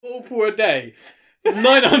Warple a day,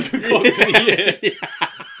 900 clocks in a year.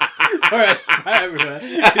 Sorry, I spat everywhere.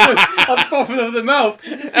 I'm frothing over the mouth.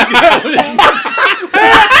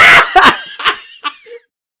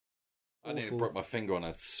 I nearly broke my finger on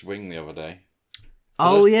a swing the other day.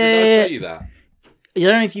 Oh, Did I show you that? I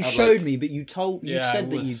don't know if you I'd showed me, but you said it that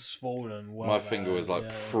was you... swollen. My finger was like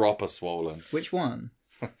proper swollen. Which one?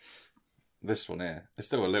 This one here. It's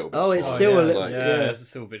still a little bit Oh, swollen. it's still a little... Like, it's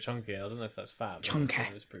still a bit chunky. I don't know if that's fat. Chunky.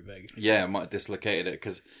 It's pretty big. Yeah, I might have dislocated it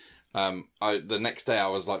because the next day I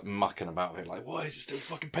was like mucking about it, like, why is it still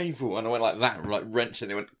fucking painful? And I went like that, like wrenching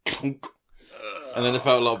it, went clunk. And then it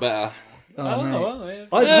felt a lot better. Oh, mate.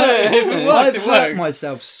 Well, yeah. I've It hurt works.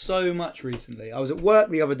 myself so much recently. I was at work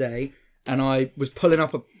the other day and I was pulling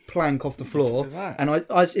up a plank off the floor, and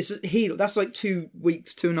that's like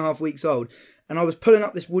 2.5 weeks old, and I was pulling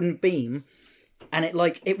up this wooden beam, and it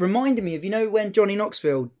reminded me of when Johnny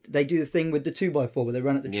Knoxville, they do the thing with the 2x4 where they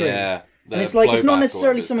run at the tree. Yeah. And it's like, it's not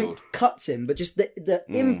necessarily it's something called. cuts him, but just the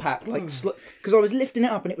impact, because I was lifting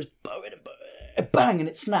it up and it was bowing and bang, and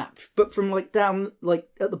it snapped, but from like down, like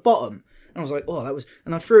at the bottom. And I was like, oh, that was...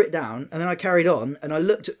 And I threw it down, and then I carried on, and I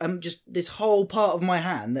looked at just this whole part of my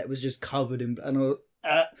hand that was just covered in... And I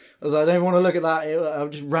was like, I don't want to look at that. I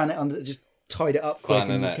just ran it under, just tied it up quick.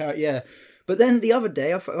 And just yeah. But then the other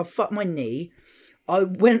day, I fucked my knee. I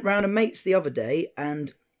went round a mate's the other day,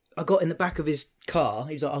 and I got in the back of his car.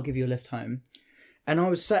 He was like, I'll give you a lift home. And I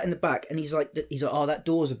was sat in the back, and he's like, oh,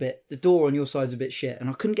 the door on your side's a bit shit. And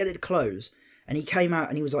I couldn't get it to close. And he came out,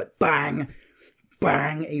 and he was like, bang,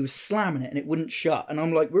 bang. And he was slamming it, and it wouldn't shut. And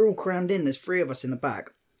I'm like, we're all crammed in. There's 3 of us in the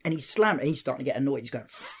back. And he's slamming it, and he's starting to get annoyed. He's going,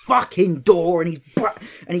 fucking door, and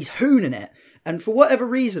he's hooning it. And for whatever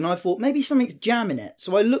reason, I thought, maybe something's jamming it.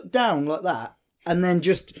 So I looked down like that, and then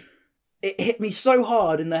just, it hit me so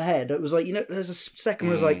hard in the head. It was like, there's a second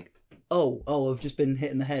where I was like, oh, I've just been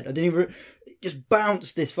hit in the head. I didn't even, just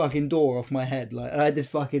bounced this fucking door off my head. Like, I had this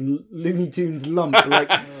fucking Looney Tunes lump.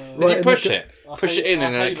 Like, Did you push it? Push it in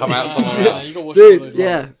and then it come out somewhere else. Dude,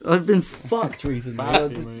 yeah. I've been fucked recently.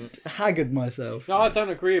 I've just haggard myself. No, I don't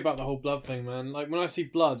agree about the whole blood thing, man. Like, when I see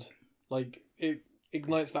blood, like, it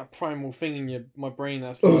ignites that primal thing in my brain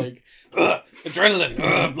that's like,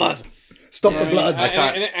 adrenaline, blood. Stop the blood.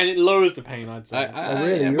 And it lowers the pain, I'd say.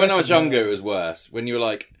 Really? When I was younger, it was worse. When you were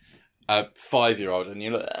like a 5-year-old and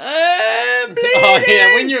you're like, oh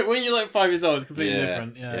yeah, when you're like 5 years old, it's completely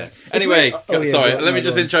different. Yeah. Anyway, let me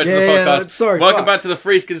just intro to the podcast. Welcome back to the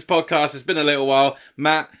Freeskins podcast. It's been a little while.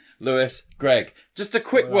 Matt, Lewis, Greg. Just a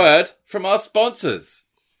quick word from our sponsors.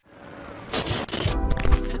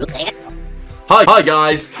 Hi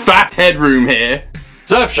guys, Fat Headroom here.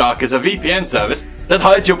 Surfshark is a VPN service that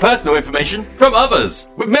hides your personal information from others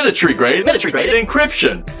with military-grade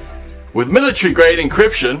encryption. With military-grade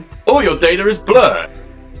encryption, all your data is blurred,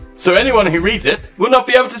 so anyone who reads it will not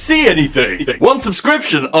be able to see anything. One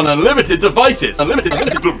subscription on unlimited devices.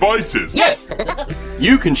 Yes!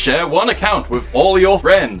 You can share one account with all your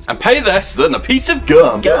friends and pay less than a piece of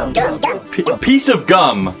gum. A piece of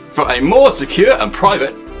gum for a more secure and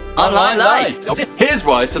private online life. Here's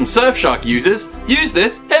why some Surfshark users use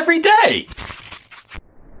this every day.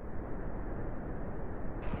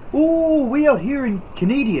 Oh, we out here in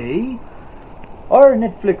Canada, eh? Our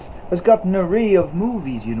Netflix has got an array of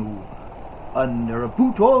movies, and they're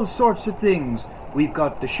about all sorts of things. We've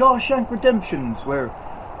got The Shawshank Redemptions, where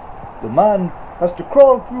the man has to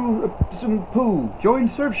crawl through some poo. Join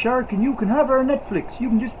Surfshark and you can have our Netflix. You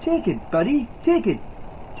can just take it, buddy. Take it.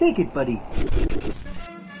 Take it, buddy.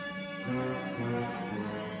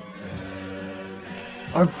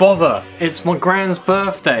 Oh bother, it's my grand's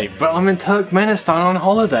birthday, but I'm in Turkmenistan on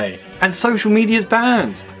holiday, and social media's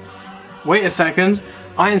banned. Wait a second,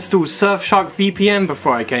 I installed Surfshark VPN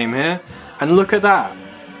before I came here, and look at that.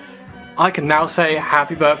 I can now say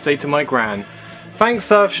happy birthday to my gran. Thanks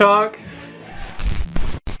Surfshark.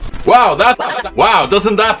 Wow,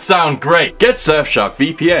 doesn't that sound great? Get Surfshark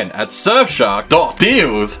VPN at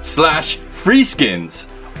surfshark.deals/freeskins.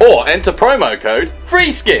 Or enter promo code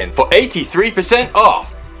FREESKIN for 83%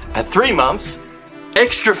 off and 3 months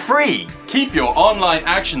extra free. Keep your online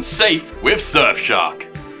action safe with Surfshark.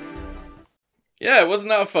 Yeah, wasn't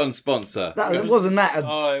that a fun sponsor? It wasn't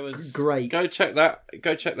was great. Go check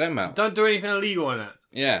them out. Don't do anything illegal on it.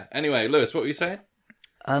 Yeah. Anyway, Lewis, what were you saying?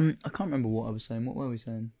 I can't remember what I was saying. What were we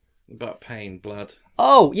saying? About pain, blood.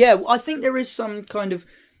 Oh, yeah. I think there is some kind of...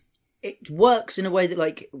 It works in a way that,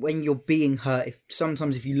 like, when you're being hurt,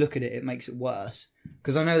 sometimes if you look at it, it makes it worse.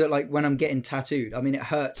 Because I know that, like, when I'm getting tattooed, I mean, it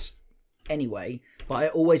hurts anyway, but I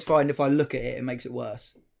always find if I look at it, it makes it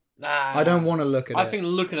worse. I don't want to look at it. I think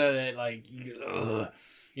looking at it, like,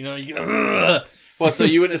 You know, you go, Well, so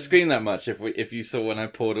you wouldn't have screamed that much if you saw when I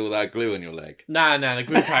poured all that glue on your leg. nah, the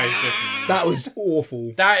glue tie is different. That was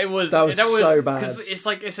awful. That was so bad. because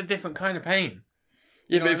it's a different kind of pain.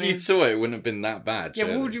 Yeah, know but what if I mean? you saw it, it wouldn't have been that bad. Yeah,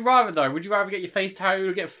 surely. what would you rather though? Would you rather get your face tattooed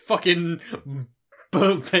or get fucking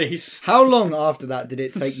burnt face? How long after that did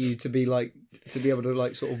it take you to be able to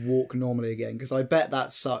like sort of walk normally again? Because I bet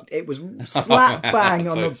that sucked. It was slap bang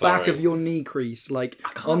on So the back sorry. of your knee crease, like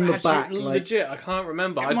Can't on the actually- back. Like, legit, I can't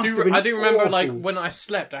remember. I must do. have been I do remember like awful. when I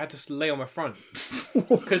slept, I had to lay on my front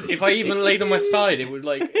because if I even laid on my side, it would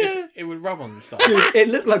it would rub on stuff. dude, it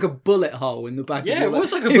looked like a bullet hole in the back. Yeah, of your it leg.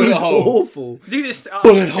 was like a It bullet was hole. Awful. Dude, it's,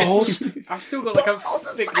 Bullet holes? I've still got like a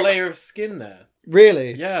thick layer of skin there.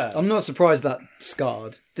 Really? Yeah. I'm not surprised that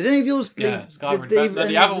scarred. Did any of yours Yeah, leave? scarred. did The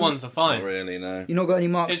any other of you- ones are fine. Not really, no. You not got any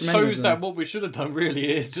marks? It from any of shows them? that what we should have done really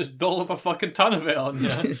is just dollop a fucking ton of it on.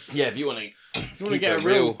 Yeah. Yeah, if you want to You want to get a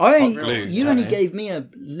real. I hot only, glue you only tattoo. gave me a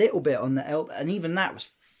little bit on the elbow, and even that was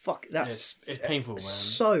that's It's painful, man.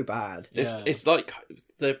 so bad. Yeah. It's like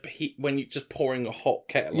the heat when you're just pouring a hot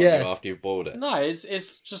kettle Yeah. on you after you've boiled it. No, it's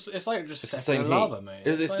like just It's the stepping same in heat. lava, mate.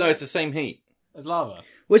 It's like, it's the same heat. it's lava.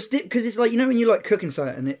 Well, it's because it's like, you know, when you like cooking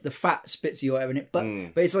something and the fat spits you or whatever in it, but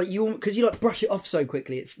it's like because you like brush it off so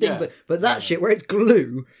quickly, it stings. Yeah. But that shit where it's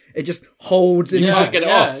glue, it just holds and you just get it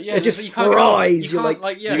off. Yeah, It just you can't get fries. off. You You're can't,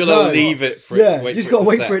 like, yeah, You gotta No. leave it for yeah, wait you just for it gotta to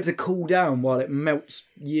wait set. for it to cool down while it melts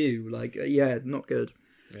you. Like, yeah, not good.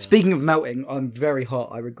 Speaking of melting, I'm very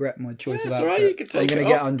hot. I regret my choice Yeah, of it's outfit. alright, you can I'm take gonna it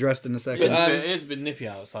get off. undressed in a second. it is a bit nippy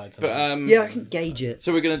outside. But Tonight. yeah, I can gauge it.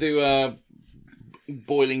 so we're gonna do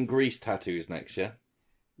boiling grease tattoos next, yeah?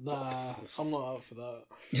 Nah, I'm not up for that.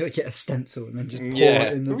 You gotta get a stencil and then just pour Yeah.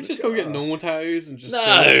 it in the. Can we just go get normal tattoos and just?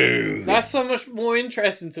 No. That's so much more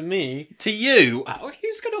interesting to me. To you,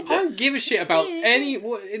 who's gonna? I don't give a shit about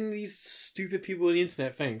what these stupid people on the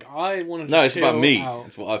internet think. I want to. No, it's about me. Out.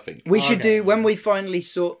 That's what I think. We should Okay. do when we finally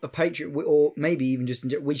sort a Patreon, or maybe even just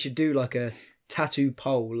we should do like a tattoo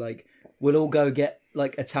poll. Like we'll all go get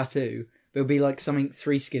like a tattoo. It'll be like something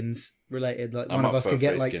Three Skins related. Like I'm one of up us for could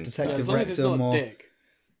get Three like Skins Yeah, Detective as long as it's Rectum not or dick.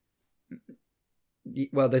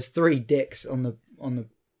 well, there's 3 dicks on the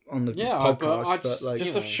Yeah, podcast, but but like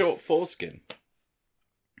Just you a know. short foreskin.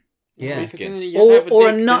 yeah. Because then you Or- have the or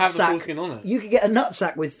a dick to have the nutsack. foreskin on it. You could get a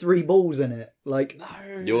nutsack with 3 balls in it. Like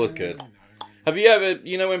No. Yours could. Have you ever,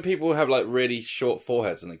 you know, when people have like really short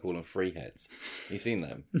foreheads and they call them free heads? You seen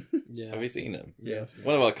them? Yeah. Have you seen them? Yeah.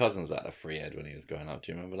 One of our cousins had a free head when he was growing up.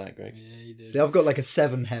 Do you remember that, Greg? Yeah, you did. see, I've got like a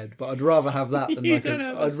 7 head, but I'd rather have that than You like don't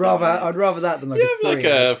have a I'd rather 7 head. I'd rather that than like You a have 3 like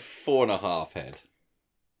head. a 4.5 head.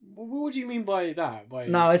 What do you mean by that? By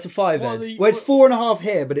No, it's a 5 What head. are the- Well, it's what- 4.5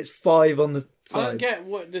 here, but it's 5 on the I side. don't get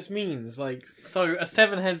what this means. Like, so a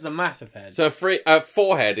 7 head's a massive head, So a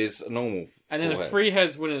 4 head is a normal and then a forehead. 3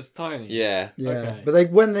 head's when it's tiny. Yeah. Yeah, Okay.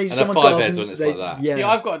 but when they a someone's 5 got heads when it's they- like that. Yeah, See,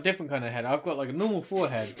 I've got a different kind of head. I've got like a normal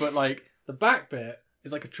forehead, but like the back bit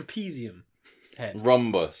is like a trapezium head.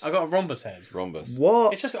 Rhombus. I got a rhombus head. Rhombus.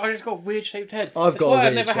 what? It's just I just got a weird shaped head. I've That's got a why I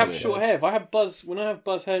weird never have shaped short hair. If I have when I have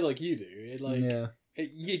buzz hair like you do, it like Yeah,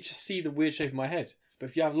 you just see the weird shape of my head. But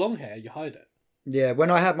if you have long hair, you hide it. yeah. When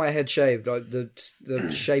I had my head shaved,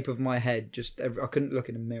 the shape of my head I couldn't look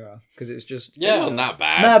in a mirror because it's just It Yeah. wasn't that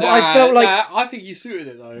bad. No, but I felt like I think you suited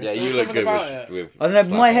it though. Yeah, There you was look something good about with I don't know.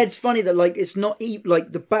 slap My on. head's funny that like it's not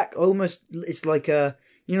like the back almost. It's like a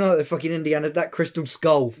you know like the fucking Indiana that crystal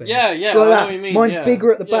skull thing. Yeah, yeah, So I know like that. what you mean, Mine's yeah.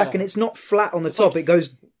 bigger at the back Yeah. and it's not flat on the It's top. like- It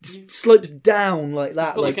goes slopes down like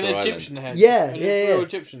that. Got like Like an Easter Egyptian head. Yeah, An yeah, real yeah.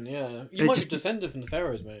 Egyptian, yeah. You It might just- be descended from the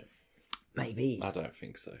pharaohs, mate. maybe. I don't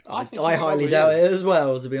think so. I think I he highly probably doubt is. it as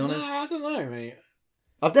well. To be honest, Nah, I don't know, mate.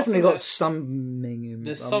 I've definitely I got think something. In,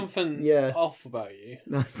 There's something yeah. off about you.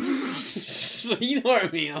 You know what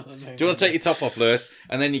I mean? Do you want to take your top off, Lewis?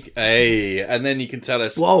 And then you can tell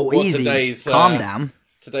us Whoa, what easy. today's Calm down.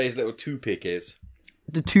 Today's little two-pick is.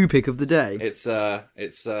 The 2-pick of the day. It's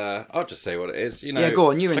I'll just say what it is. You know, Yeah,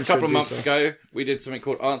 go on, you a couple of introduce months it. ago, we did something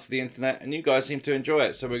called Answer the Internet, and you guys seem to enjoy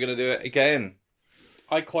it, so we're going to do it again.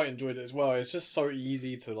 I quite enjoyed it as well. It's just so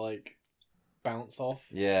easy to like bounce off.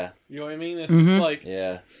 Yeah, You know what I mean? It's just like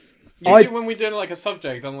yeah. usually when we're doing like a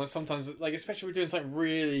subject, I'm like sometimes like especially when we're doing something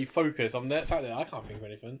really focused. I'm there sat there, I can't think of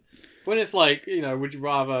anything. When it's like would you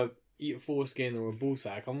rather eat a foreskin or a ball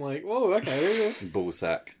sack? I'm like, whoa, okay. Ball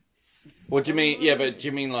sack. What do you mean? Yeah, but do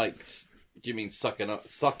you mean like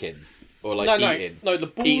sucking, or like eating? No, the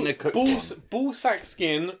ball, Eating a cooked one. ball sack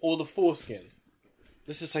skin or the foreskin.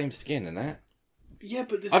 It's the same skin, isn't it? Yeah,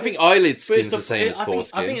 but this I think eyelid but skin's the same as I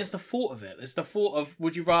foreskin. think it's the thought of it. It's the thought of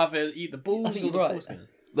would you rather eat the balls think or the you're right. foreskin?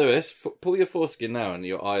 Lewis, pull your foreskin now and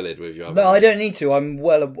your eyelid with your. No, I don't need to. I'm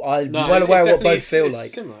well aware of what both feel it's like.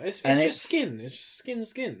 Similar. It's And just skin. It's just skin,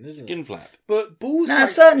 isn't it? Skin flap. But ball Nah, sack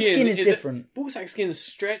certain skin is different. Ball sack skin is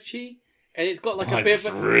stretchy, and it's got like a Oh, bit it's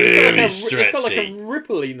of a, really it's got like a stretchy.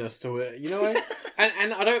 rippliness to it, you know.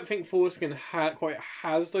 and I don't think foreskin quite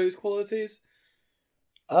has those qualities.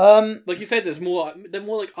 Like you said, they're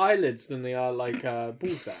more like eyelids than they are like ball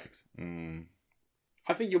sacks. Mm.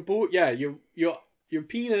 I think your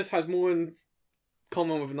penis has more in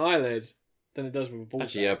common with an eyelid than it does with a ball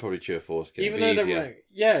Actually, sack. yeah, probably chew a foreskin. Even It'd though be they're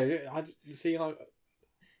easier. like, I see how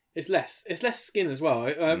it's less skin as well.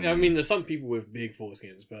 I mean, there's some people with big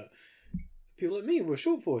foreskins, but people like me with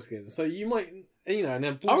short foreskins. So you might, and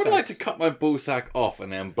then ball I would like sacks- to cut my ball sack off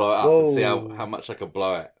and then blow it up and see how much I could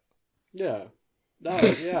blow it. Yeah,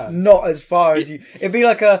 yeah. Not as far as you. It'd be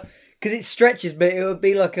like a because it stretches, but it would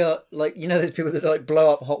be like those people that like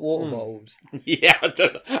blow up hot water bottles. Yeah, I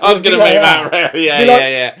was going to like make that. that real. Yeah, Be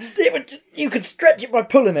like- yeah. You could stretch it by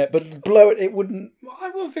pulling it, but blow it, it wouldn't.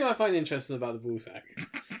 Well, one thing I find interesting about the ball sack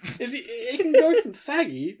is it can go from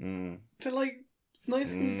saggy Mm. to like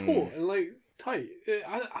nice and taut and like tight.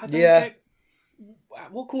 I don't Yeah. get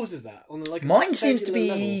what causes that on like a Mine seems to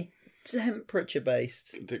cellular be level. temperature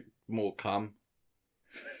based. More cum.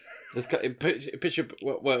 Picture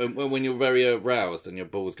when you're very aroused and your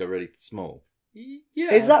balls go really small.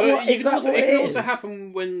 Yeah, Is that but what- you is can that also, what it it can also is?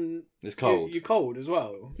 happen when It's cold. You're cold as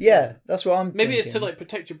well. Yeah, that's what I'm. Maybe it's to thinking. like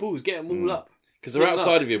protect your balls, get them all up. Because they're Yeah,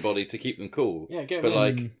 outside of your body to keep them cool. Yeah, get But them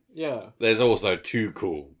like, Yeah, there's also too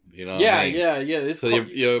cool. You know what yeah, I mean? yeah. This So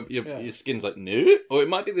your skin's like, no? Or it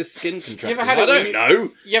might be the skin contraction. ever had I it when don't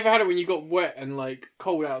know. You ever had it when you got wet and like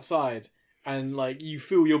cold outside, and like you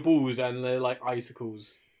feel your balls and they're like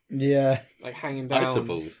icicles, Yeah. like hanging down.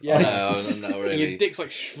 Icicles. Yeah. No, not And your really. dick's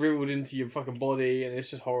like shriveled into your fucking body, and it's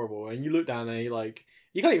just horrible. And you look down there, you're like,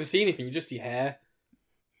 you can't even see anything. You just see hair,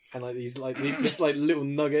 and like this like little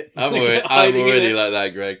nugget. I'm hiding in already it. like that,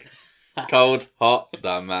 Greg. Cold, hot,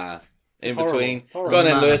 doesn't matter. In horrible. between. It's horrible. Go on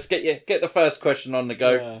then, Man. Lewis. Get the first question on the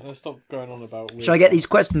go. Yeah, let's stop going on about. Weird Shall I get these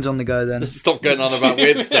questions on the go then? Stop going on about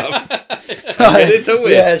weird stuff. stuff. Get into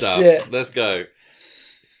weird Yeah, stuff. shit. Let's go.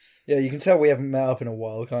 Yeah, you can tell we haven't met up in a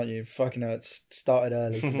while, can't you? Fucking hell, it's started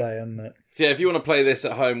early today, hasn't it? So yeah, if you want to play this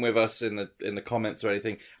at home with us in the comments or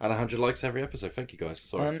anything, and 100 likes every episode. Thank you guys.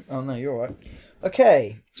 Sorry. Oh no, you're all right.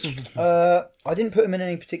 Okay, I didn't put them in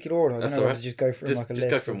any particular order. I That's don't know all whether right. to just go through Just- like a just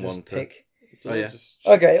list go or from just one to- pick. Oh, yeah.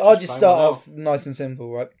 Okay, I'll just bang start one off nice and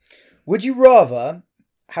simple, right? Would you rather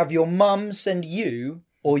have your mum send you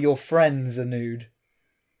or your friends a nude?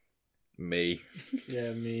 Me.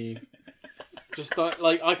 Yeah, me. Just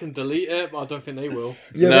like I can delete it, but I don't think they will.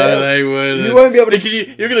 Yeah, No, but they wouldn't. you won't be able to. Because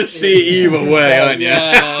you're going to see it either way, aren't you?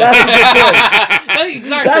 That's a good point.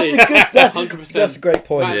 Exactly. That's 100%. That's a great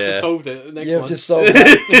point. Matt's Yeah. just solved it. The next You've one. just solved that.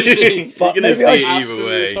 You're Fuck, going to see maybe I it should- either Absolutely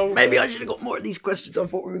way. solved Maybe it. I should have got more of these questions. I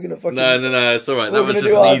thought we were going to fucking. No, it's all right. we That were was gonna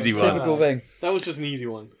just do an our easy one. Typical thing. That was just an easy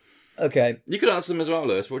one. Okay. You could answer them as well,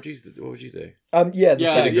 Lewis. What would you do? Yeah. The Yeah,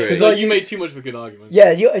 same. agree. because like, you made too much of a good argument.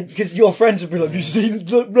 Yeah, because your friends would be like, "Have you seen?"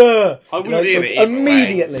 Blah. I would Like, seen like, it either way.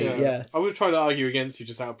 immediately. Yeah. I would have tried to argue against you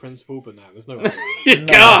just out of principle, but no, there's no argument. You No.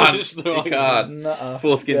 can't. There's no You argument. can't. Nuh-uh.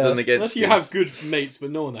 Foreskins Yeah. on against Unless you skins. have good mates, but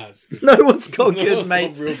no one has. No one's got No good one's got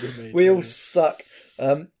mates. real good mates. We all suck.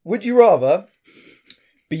 Would you rather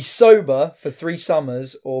be sober for 3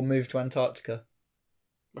 summers or move to Antarctica?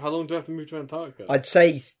 How long do I have to move to Antarctica? I'd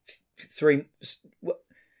say 3.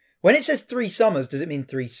 When it says 3 summers, does it mean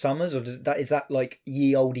 3 summers, or is that like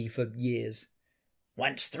ye olde for years?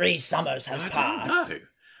 Once 3 summers has passed, No.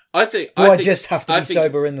 I think. do I think- just have to I be think-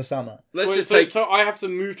 sober in the summer? Let's Wait, just so, say. so I have to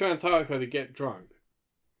move to Antarctica to get drunk.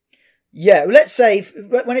 Yeah, let's say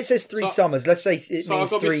when it says 3 So- summers, let's say it So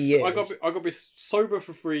means I've got 3 years. I got to be sober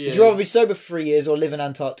for 3 years. Would you rather be sober for 3 years or live in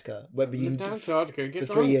Antarctica? Whether you live in Antarctica and for get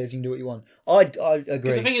 3 drunk? years, you can do what you want. I agree.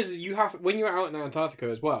 Because the thing is, you have when you're out in Antarctica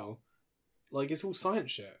as well, like it's all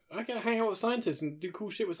science shit. I can hang out with scientists and do cool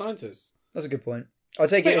shit with scientists. That's a good point. I'll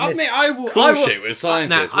take it Mate, in this. I will. Cool I will, shit with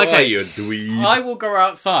scientists. Nah, What okay. are you, a dweeb? I will go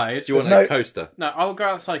outside. Do you want There's a no- coaster? No, I will go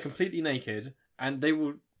outside completely naked, and they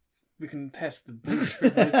will. We can test the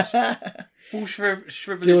bull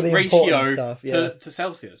shrivelage Do all the important ratio stuff, yeah. to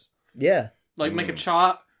Celsius. Yeah. Like make a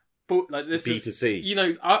chart. But like this B is to C. You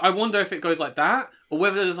know, I wonder if it goes like that, or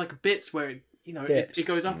whether there's like bits where it Dips. it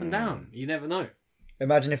goes up and down. You never know.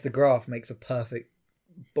 Imagine if the graph makes a perfect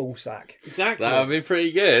ball sack. Exactly. That would be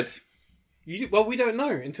pretty good. Well, we don't know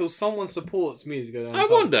until someone supports me to go down. I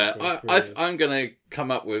wonder. I'm I'm going to come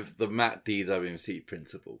up with the Matt DWMC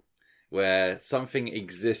principle, where something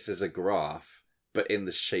exists as a graph, but in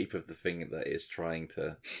the shape of the thing that it's trying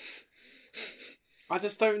to. I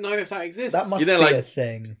just don't know if that exists. That must You know, be like- a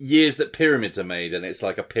thing. Years that pyramids are made, and it's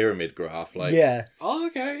like a pyramid graph, like Yeah, Oh,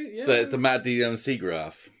 okay. Yeah. the Matt DMC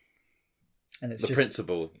graph, and it's the just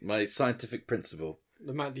principle, my scientific principle,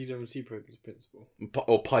 The Matt DWC principle.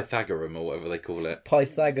 or Pythagorean, or whatever they call it,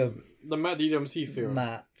 Pythagorean. The Matt DWC theorem.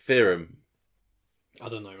 Matt. theorem. I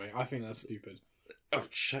don't know, mate. I think that's stupid. Oh,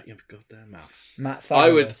 shut your goddamn mouth! Matt. I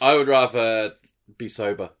would Thagoras. rather be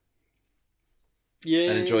sober.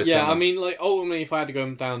 Yeah, And enjoy yeah. summer. I mean, like ultimately, if I had to go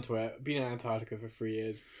down to it, being in Antarctica for 3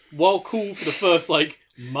 years, while cool for the first like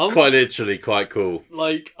month, Quite literally, quite cool.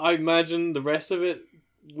 like I imagine the rest of it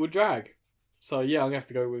would drag. So yeah, I'm gonna have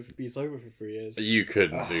to go with be sober for 3 years. You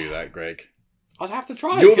couldn't do that, Greg. I'd have to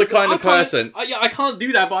try. You're the 'cause kind I of can't- person- I can't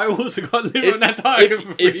do that, but I also got to live If- in Antarctica if-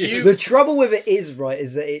 for 3 if you- years. The trouble with it is, right,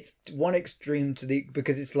 is that it's one extreme to the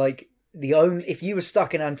because it's like the only if you were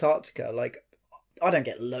stuck in Antarctica, like I don't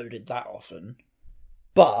get loaded that often.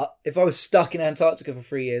 But if I was stuck in Antarctica for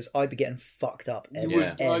 3 years, I'd be getting fucked up every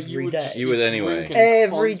would- every day. just You be would anyway. drinking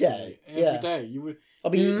Every constantly. day, yeah. Every day. You would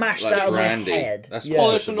I'll be you- mashed like out of my brandy. head. That's yeah.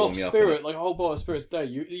 polishing warm off me up, spirit, innit? like a whole bottle of spirits a day.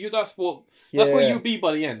 You that's where Yeah. you would be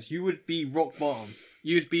by the end. You would be rock bottom.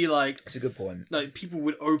 You'd be like It's a good point. people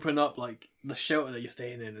would open up like the shelter that you're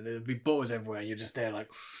staying in, and there'd be bottles everywhere, and you're just there like,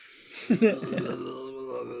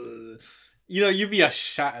 you'd be a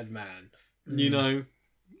shattered man. You know.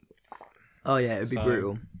 Oh yeah, it'd be So-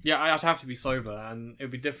 brutal. Yeah, I'd have to be sober, and it'd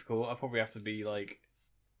be difficult. I'd probably have to be like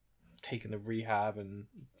taking the rehab and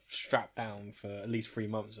strapped down for at least 3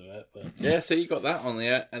 months of it. But Yeah, so you got that on the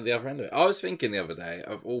other end of it. I was thinking the other day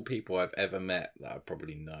of all people I've ever met that I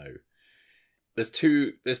probably know. There's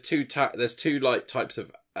two like types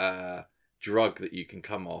of drug that you can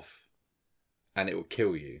come off, and it will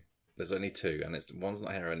kill you. There's only two, and one's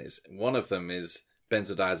not heroin. It's one of them is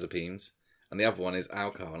benzodiazepines, and the other one is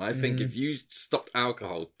alcohol. And I think if you stopped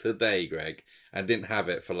alcohol today, Greg, and didn't have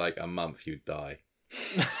it for like a month, you'd die.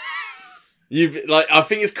 I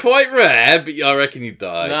think it's quite rare, but I reckon you'd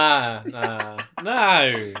die.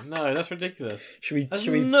 no, that's ridiculous. Should we? There's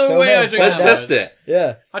Should we? no film way it I and drink Let's find that. out? test it.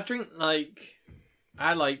 Yeah. I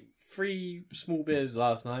had like 3 small beers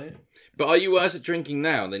last night. But are you worse at drinking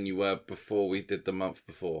now than you were before we did the month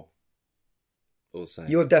before? Or same?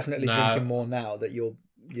 You're definitely No. drinking more now that you're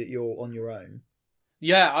on your own.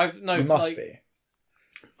 Yeah, You must be.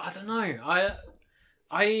 I don't know.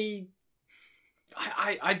 I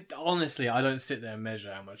honestly, I don't sit there and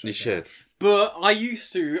measure how much I You drink. should. But I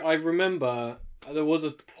used to. I remember there was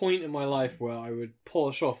a point in my life where I would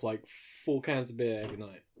polish off like 4 cans of beer every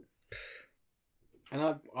night. And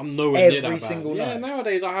I'm nowhere near that Every bad. single Yeah, night.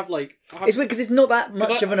 nowadays I have like. It's weird because it's not that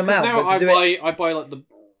much of an amount. Now But to do it, I buy like the,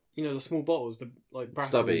 the small bottles, the like Brasseries,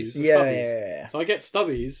 Stubbies. the yeah, Stubbies. yeah. So I get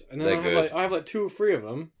Stubbies, and then They're I have like 2 or 3 of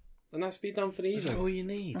them, and that's be done for the That's evening. all you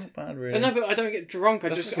need. Not bad, And really. no, but I don't get drunk. I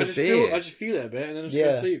That's just like a feel beer. I just feel it a bit, and then I just go to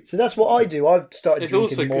Yeah. sleep. So that's what I do. I've started It's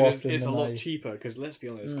also drinking more because often it's a than lot I... cheaper. Because let's be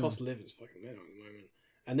honest, cost of living is fucking mental at the moment,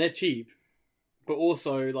 and they're cheap, but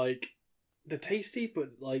also like they're tasty,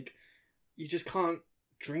 but like you just can't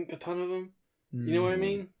drink a ton of them. You know what I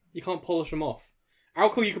mean? You can't polish them off.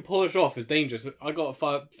 Alcohol you can polish off is dangerous. I got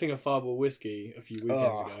a thing of Fireball whiskey a few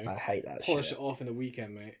weekends Oh, ago. I hate that Polish shit. it off in the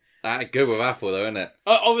weekend, mate. Good with Apple though, isn't it?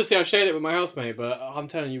 Obviously, I shared it with my housemate, but I'm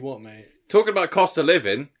telling you what, mate. Talking about cost of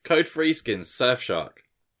living, Code Free Skins, Surfshark.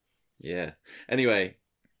 Yeah. Anyway,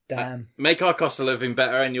 Damn. make our cost of living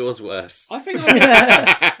better and yours worse. I think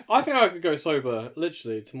I could go sober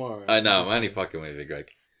literally tomorrow. I know, I'm only fucking with you, Greg.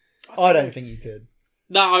 I don't think you could.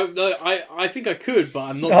 No, I think I could, but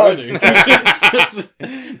I'm not Oh, going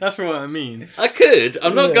to. That's what I mean. I could.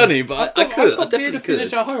 I'm not Yeah. gonna, but I could. I I've got beer definitely to finish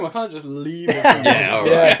could. at home. I can't just leave it. Yeah, all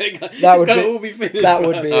right. It's That would gotta be- all be finished. that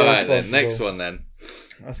would first. be- All right then, Irresponsible. next one then.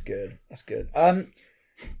 That's good. That's good.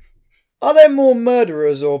 Are there more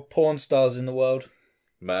murderers or porn stars in the world?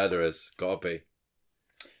 Murderers, gotta be.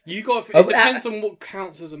 You got. It Oh, depends on what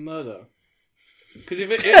counts as a murder. Because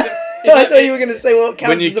if I thought you were going to say what counts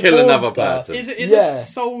When you as a kill porn another star. person. is a Yeah.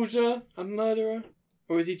 soldier a murderer,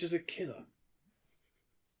 or is he just a killer?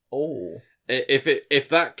 Oh. If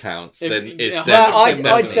that counts, If- then it's yeah. definitely.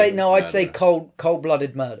 I'd say no. I'd say murder.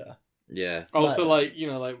 cold-blooded murder. Yeah, Also, Murder.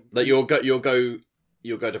 like that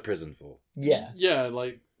you'll go to prison for. Yeah. yeah,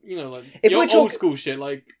 like like If your we're old talk- school shit,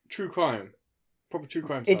 like true crime, proper true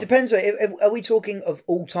crime. It stuff. depends. Are we talking of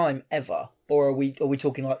all time ever, or are we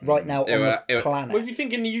talking like right now on the planet? Well, if you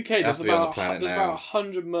think in the UK, Has there's to be on the about planet there's now. about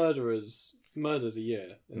 100 murders a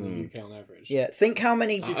year in the UK on average. Yeah. Think how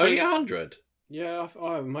many. Only 100. Yeah,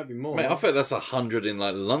 it might be more. Mate, I thought that's 100 in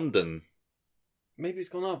like London. Maybe it's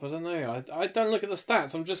gone up. I don't know. I don't look at the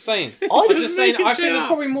stats. I'm just saying. I'm I'm just just saying. making I shit think there's up.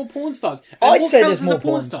 probably more porn stars. And I'd what say counts there's as a more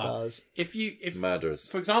porn star? stars. If Murderers.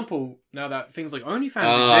 for example, now that things like OnlyFans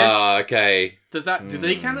Ah, exist, okay. do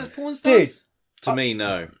they count as porn stars? To me,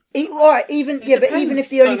 no. Right, even It but even if depends,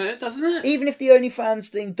 the only doesn't it? even if the OnlyFans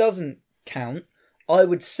thing doesn't count, I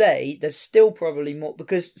would say there's still probably more,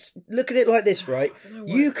 because look at it like this, right? I don't know what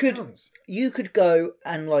You it could counts. you could go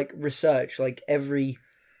and like research like every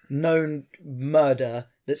known murder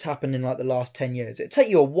that's happened in like the last 10 years. It'd take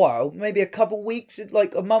you a while, maybe a couple weeks,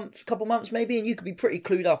 like a month, couple months maybe, and you could be pretty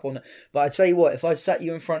clued up on it. But I tell you what, if I sat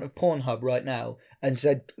you in front of Pornhub right now and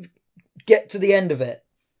said, get to the end of it,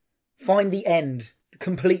 find the end,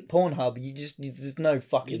 complete Pornhub, there's no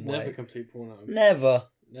fucking You'd way. never complete porno. Never.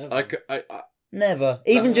 Never. Never.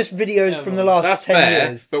 Even just videos never. from the last That's 10 fair,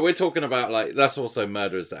 years. but we're talking about like that's also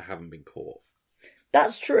murderers that haven't been caught.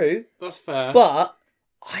 That's true. That's fair. But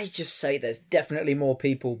I just say there's definitely more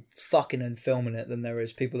people fucking and filming it than there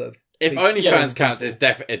is people that have... If OnlyFans counts, it's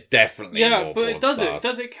definitely yeah, more but porn it does stars. it.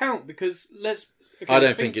 Does it count? Because I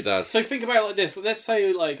don't think it does. So think about it like this. Let's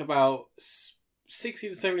say like about 60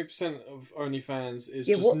 to 70% of OnlyFans is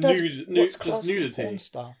Yeah, just what's just classed as a nudity, porn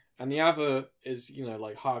star? and the other is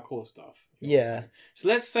like hardcore stuff. You know what I'm Yeah. saying? So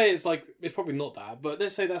let's say it's probably not that, but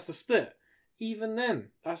let's say that's the split. Even then,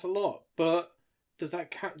 that's a lot. But does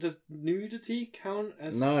that count? Does nudity count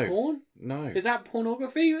as No. porn? No, Is that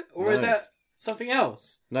pornography or is No. that something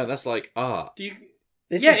else? no, that's like art. Do you?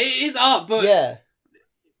 This Yeah, is- it is art, but yeah,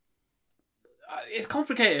 it's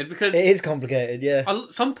complicated because it is complicated, yeah.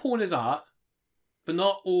 some porn is art, but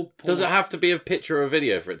not all porn. Does it have to be a picture or a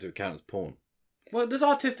video for it to count as porn? Well, there's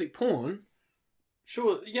artistic porn.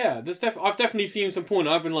 Sure, yeah. I've definitely seen some porn.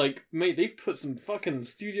 I've been like, mate, they've put some fucking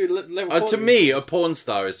studio level. To quality me, in a this. porn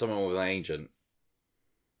star is someone with an agent.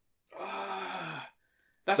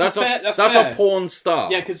 That's fair. That's a porn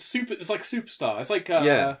star. Yeah, because it's like superstar. It's like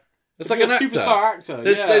Yeah. It's to like be an a actor. superstar actor.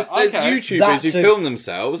 There's, yeah, there's okay. YouTubers That's who a- film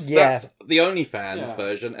themselves. Yeah. That's the OnlyFans Yeah.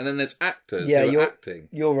 version, and then there's actors Yeah, who are acting.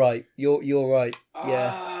 You're right. You're right.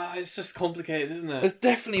 Yeah. It's just complicated, isn't it? There's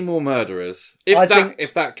definitely more murderers. I think-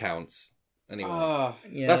 If that counts. Anyway.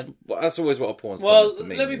 Yeah. That's always what a porn star Well, is to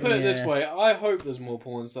me. let me put it this Yeah. way. I hope there's more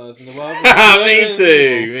porn stars in the world. Me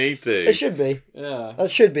too. Me too. It should be. Yeah. That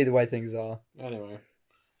should be the way things are. Anyway.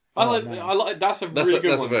 Man. I like that's a That's really a,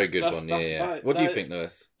 good that's one. a very good That's- one. that's- Yeah. that- What do you that- think,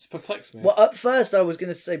 Lewis? It's perplexed me. Well, at first I was going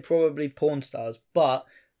to say probably porn stars, but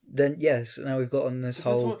then yes, now we've got on this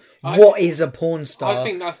Because whole I- what is a porn star? I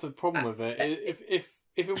think that's the problem with it.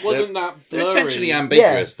 If it wasn't that They're blurry, intentionally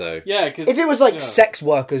ambiguous, though. yeah, because if it was like yeah. sex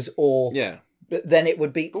workers or Yeah. then it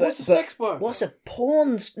would be. But what's a sex worker? What's a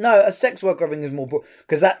porn? No, a sex worker I think is more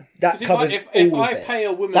because that 'Cause covers if all I of it. pay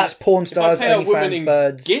a woman, That's porn stars, if I pay a woman OnlyFans, in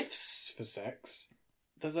birds. gifts for sex,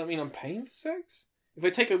 does that mean I'm paying for sex? If I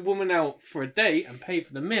take a woman out for a date and pay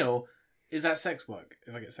for the meal, is that sex work?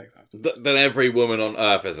 If I get sex after? Then every woman on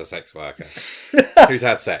earth is a sex worker who's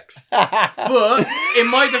had sex. But in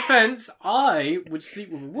my defence, I would sleep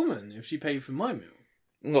with a woman if she paid for my meal.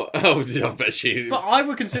 What? Oh, I bet you. But I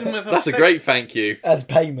would consider myself. That's a great thank you. As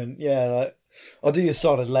payment, yeah. Like, I'll do you a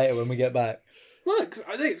solid later when we get back. Look,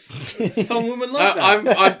 I think some women like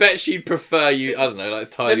that. I bet she'd prefer you. I don't know,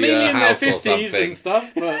 like They're tidy mainly a in their house or 50s something. and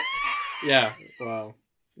stuff, but yeah. Well,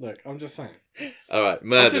 look, I'm just saying. All right, I'm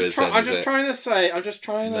murderers. just trying to say. I'm just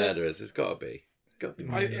trying to. Murderers. It's got to be. It's got to be.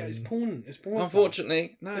 It's porn. It's porn.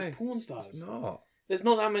 Unfortunately, no. stars. It's porn stars. It's not. There's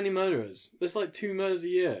not that many murderers. There's like 2 murders a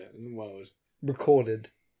year in the world. Recorded.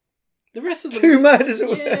 The rest of them. 2 murders a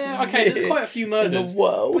Yeah, okay. There's quite a few murders in the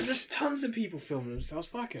world. but there's tons of people filming themselves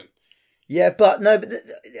fucking. Yeah, but no, but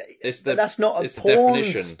It's but that's not a it's the porn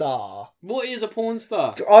definition. star. What is a porn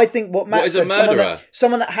star? I think what Matt What is a said, someone murderer?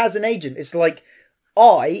 someone that has an agent. It's like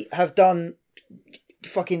I have done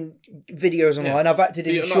fucking videos online. I've acted But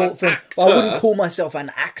in you're not short an film. actor. But I wouldn't call myself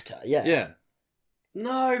an actor. Yeah. Yeah.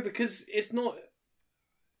 No, because it's not.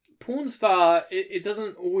 Porn star. It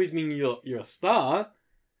doesn't always mean you're a star.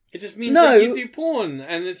 It just means No. that you do porn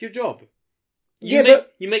and it's your job. Yeah,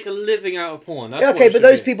 You make a living out of porn. That's Yeah, what okay, it but should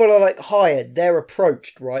those be. people are like hired. They're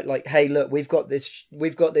approached, right? Like, hey, look, we've got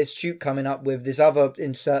this shoot coming up with this other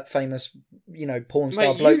insert famous, porn star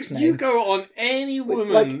Mate, bloke's you name. go on any woman,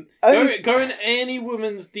 like, only- go in any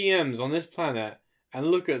woman's DMs on this planet and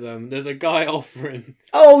look at them. There's a guy offering.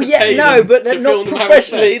 Oh to yeah, pay no, them but to they're not film them having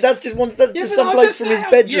professionally. sex. That's just Yeah, some but I'm bloke just from his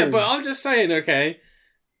saying- bedroom. Yeah, but I'm just saying, okay.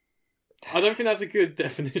 I don't think that's a good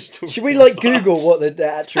definition. Should we like Google what the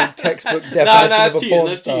actual textbook definition that's of a cheating, porn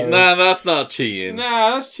that's star cheating. is? Nah, that's not cheating.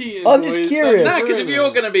 Nah, that's cheating. I'm just boys. curious. Nah, That's because if rude.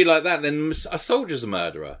 you're going to be like that, then a soldier's a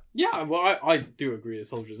murderer. Yeah, well, I do agree that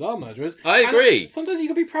soldiers are murderers. I And agree. sometimes you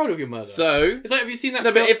can be proud of your murder. So, it's like, have you seen that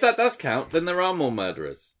no, film? but if that does count, then there are more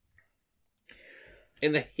murderers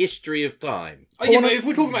in the history of time. Oh, yeah, but if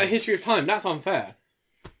we're talking about the history of time, that's unfair.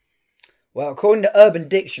 Well, according to Urban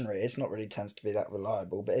Dictionary, it's not really tends to be that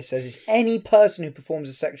reliable, but it says it's any person who performs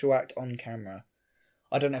a sexual act on camera.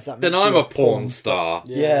 I don't know if that Then makes I'm you a porn star.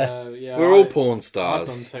 Yeah. I- We're all porn I've stars.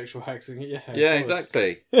 done sexual acts. Yeah, of Yeah, course.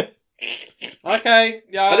 exactly. Okay,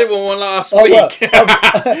 yeah. I did one last Oh, week. look,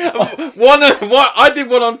 one. I did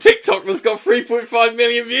one on TikTok that's got 3.5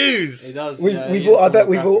 million It views. does. We've, yeah, we've yeah, all, I bet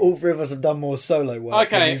we've pornographic. all three of us have done more solo work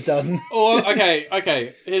than Okay. you've done. Oh,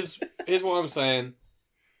 okay. Here's what I'm saying.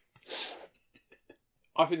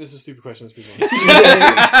 I think this is a stupid question. Let's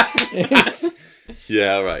move on.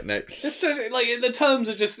 Yeah, all right, next. It's just, like the terms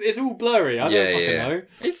are just—it's all blurry. I don't fucking know.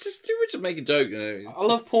 It's just we're just making a joke. I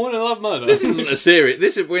love porn. I love murder. This isn't a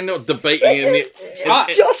serious. We're not debating in Just- Ah,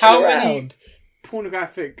 Josh how around. many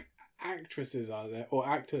pornographic actresses are there, or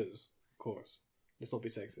actors, of course? Let's not be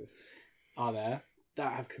sexist. Are there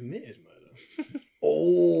that have committed murder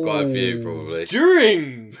Oh. Quite a few, probably.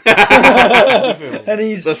 during the film? And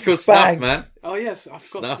he's That's called bang. snuff, man. Oh yes, I've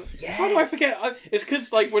got. Snuff. How do I forget? It's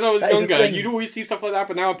because like when I was That is a younger, thing. you'd always see stuff like that,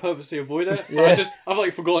 but now I purposely avoid it. So Yeah. I've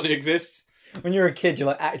like forgotten it exists. When you're a kid, you're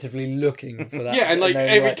like actively looking for that. Yeah, and like then,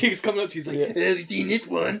 every kid's coming up to you, he's like, Yeah. "Have you seen this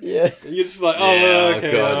one?" Yeah. And you're just like, "Oh, Yeah,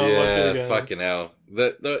 okay, God, I'll watch it yeah, again." fucking hell.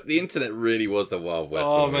 The internet really was the Wild West.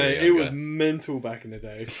 Oh when we were mate, it younger. was mental back in the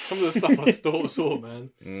day. Some of the stuff I saw, man.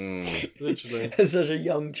 Literally. As such a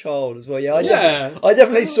young child as well. Yeah, Yeah. I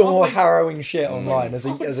definitely I saw was more like- harrowing shit online as I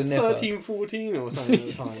was like a nipper. 13, 14 or something at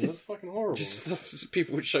the time. That's fucking horrible. Just stuff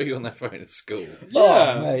people would show you on their phone at school.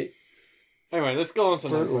 yeah. Oh, mate. Anyway, let's go on to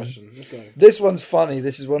another Brutal. question. Let's go. This one's funny.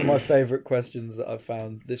 This is one of my favourite questions that I've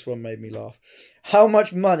found. This one made me laugh. How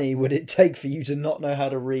much money would it take for you to not know how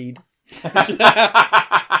to read?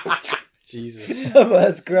 Jesus.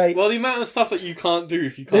 That's great. Well, the amount of stuff that you can't do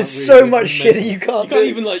if you can't There's read so is much shit that mental. you can't You can't do.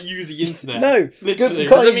 even like use the internet. No. Literally. You Does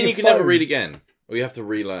can't that mean use you can your never phone. read again? Or you have to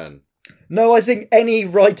relearn? No, I think any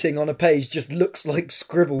writing on a page just looks like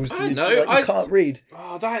scribbles. To I you, know, like you I- can't read.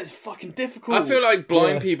 Oh, that is fucking difficult. I feel like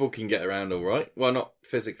blind Yeah. people can get around all right. Well, not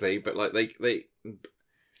physically, but like they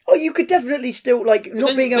Oh, you could definitely still like not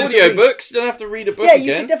then being able to audio read. books. You don't have to read a book Yeah,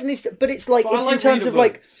 you again. could definitely, but it's like But I it's like in terms reader of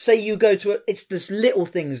like, books. say you go to it's this little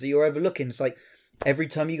things that you're overlooking. It's like every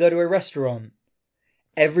time you go to a restaurant,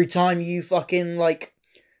 every time you fucking like,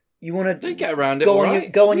 you want They to get around it. Go all on your-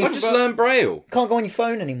 right. go on your- I've just learned Braille. can't go on your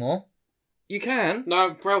phone anymore. You can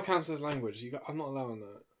No, Braille counts as language. I'm not allowing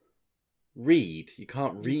that. read. You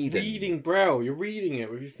can't read it. Reading Braille, you're reading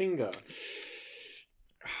it with your finger.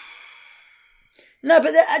 No,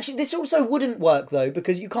 but actually, this also wouldn't work though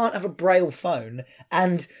because you can't have a braille phone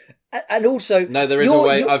and also No, there is you're- a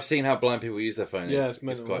way. you're- I've seen how blind people use their phone. Yeah, it's it's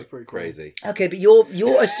mental. quite It's pretty cool. crazy. Okay, but you're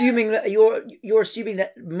assuming that you're assuming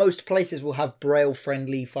that most places will have braille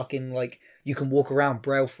friendly fucking like you can walk around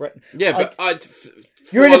braille friendly. Yeah, but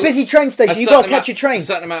You're in a busy train station. You've got to catch your train. A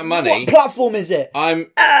certain amount of money. What platform is it?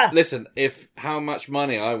 Listen. If how much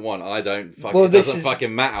money I want, I don't fucking. Well, it this doesn't is-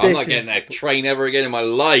 fucking matter. I'm this not getting is- a train ever again in my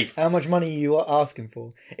life. How much money are you asking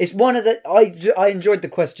for? It's one of the I enjoyed the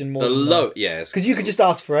question more. The than low, yes, because you could just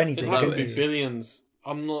ask for It anything. has to couldn't be you? billions.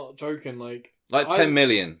 I'm not joking. Like 10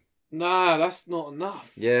 million. Nah, that's not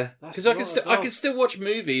enough. Yeah, That's because I not can enough. still watch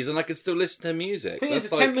movies and I can still listen to music. The thing That's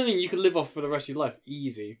is, like, 10 million you could live off for the rest of your life,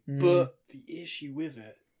 easy. But the issue with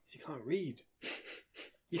it is you can't read.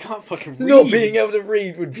 You can't fucking read. Not being able to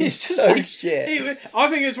read would be It's just so like- shit. I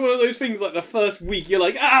think it's one of those things like the first week you're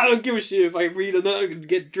like, I don't give a shit if I read or not, I can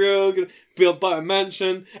get drunk and buy a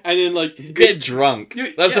mansion, and then like get drunk.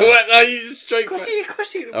 That's yeah. what. No, you just straight. Of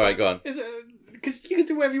course you. All right, go on. Because you can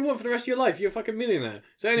do whatever you want for the rest of your life. You're a fucking millionaire.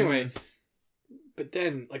 So anyway, but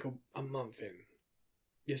then like a month in,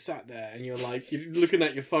 you're sat there and you're like, you're looking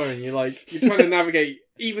at your phone and you're like, you're trying to navigate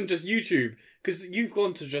even just YouTube. Because you've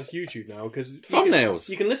gone to just YouTube now. Because Thumbnails.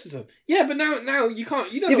 You can listen to them. Yeah, but now you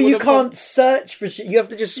can't. You don't Yeah, know but what you the can't search for shit. You have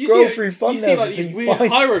to just You scroll see- through You thumbnails see like until these you weird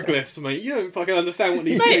find hieroglyphs, mate. You don't fucking understand what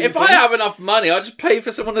these Mate, things if I have enough money, I'll just pay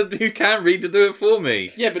for someone who can read to do it for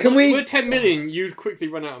me. Yeah, but Can we- with 10 million, you'd quickly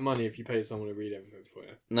run out of money if you paid someone to read everything for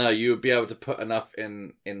you. No, you would be able to put enough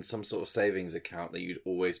in some sort of savings account that you'd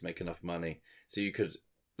always make enough money. So you could.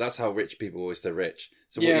 That's how rich people always stay rich.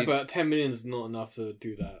 So Yeah, what you, but 10 million is not enough to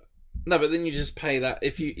do that. no, but then you just pay that.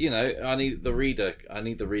 If you know, I need the reader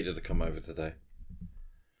to come over today.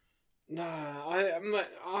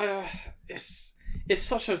 it's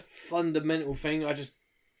such a fundamental thing. I just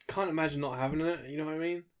can't imagine not having it. You know what I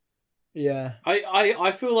mean? Yeah.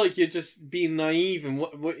 I feel like you're just being naive and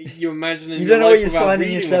what you're imagining. You don't know your what you're life without signing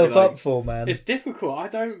reading yourself would be like. up for, man. It's difficult. I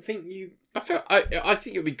don't think you. I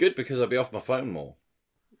think it'd be good because I'd be off my phone more,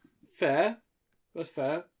 Fair. That's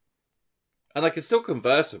fair. and I can still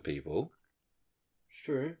converse with people. It's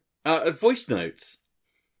true. Voice notes.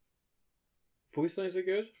 Voice notes are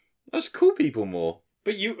good. I just call people more.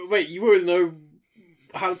 But you won't know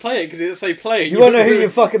how to play it because it'll say play. You won't know who you're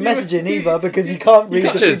fucking messaging either because you can't read the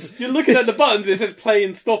Pictures. You're looking at the buttons. It says play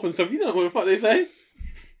and stop and stuff. You don't know what the fuck they say.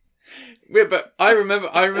 Yeah, but I remember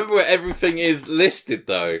where everything is listed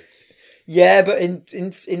though. Yeah, but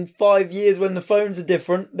in 5 years when the phones are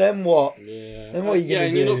different, then what? Yeah. Then what are you gonna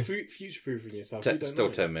and do? you're not future proofing yourself. You don't Still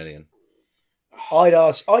know. 10 million.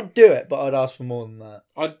 I'd do it, but I'd ask for more than that.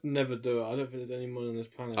 I'd never do it. I don't think there's any money on this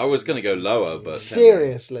planet. I was going to go lower, but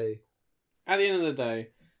Seriously. At the end of the day,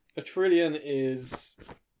 $1 trillion is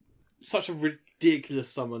such a ridiculous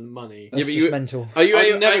sum of money. That's but just you- mental. Are you?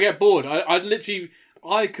 I'd never get bored.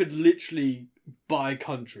 I could literally buy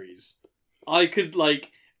countries. I could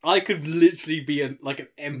literally be an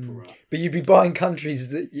emperor. But you'd be buying countries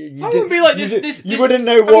that you I wouldn't be like this. You wouldn't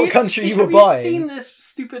know what country you were buying. Have you seen this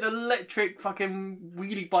stupid electric fucking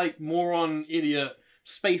wheelie bike moron idiot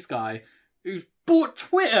space guy who's bought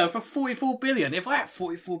Twitter for 44 billion? If I had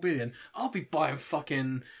 44 billion, I'd be buying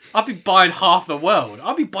half the world.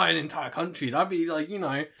 I'd be buying entire countries. I'd be like,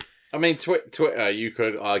 I mean, Twitter, you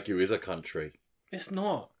could argue, is a country. it's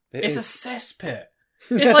not. It It's is. a cesspit.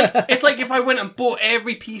 It's like if I went and bought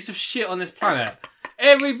every piece of shit on this planet.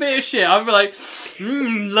 Every bit of shit, I'd be like,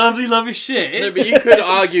 lovely, lovely shit. No, but you could it's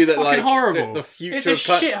argue that fucking like horrible. the future It's a of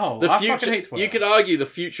shithole. I fucking hate Twitter. You could argue the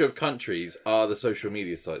future of countries are the social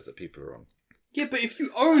media sites that people are on. Yeah, but if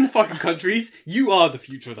you own fucking countries, you are the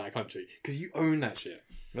future of that country because you own that shit.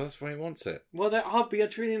 Well, that's why he wants it. Well, I'll be a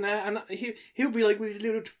trillionaire, and he'll be like with his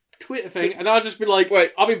little Twitter thing, and I'll just be like,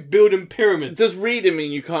 Wait. I'll be building pyramids. Does reading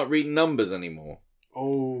mean you can't read numbers anymore?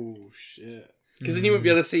 Oh shit. Because then you won't be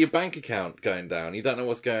able to see your bank account going down. You don't know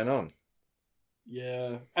what's going on.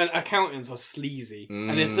 Yeah, and accountants are sleazy,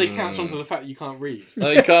 and if they catch on to the fact that you can't read, Oh,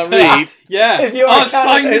 you can't read? yeah, If you're I'll an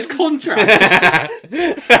sign accountant- this contract.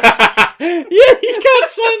 Yeah, you can't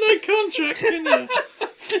sign that contract, can you?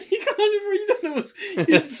 You can't read. You don't know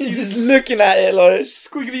what's You're just looking at it like...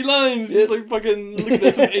 squiggly lines. It's like fucking looking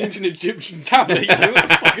at some ancient Egyptian tablet. You know what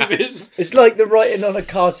the fuck it is? It's like the writing on a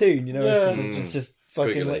cartoon, you know? Yeah. It's just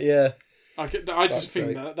fucking Squiggly. like, yeah. I just Fuck's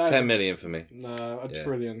think sake. that's 10 million for me. a Yeah.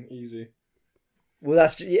 trillion easy. Well,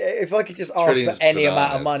 that's... Yeah, if I could just ask Trillions for any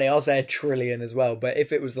amount of bananas. money, I'll say $1 trillion as well. But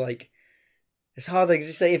if it was like... It's hard because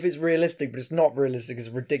you say if it's realistic, but it's not realistic. It's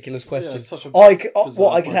a ridiculous question. it's such a I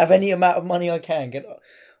bizarre can have question. any amount of money I can get.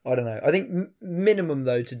 I don't know. I think minimum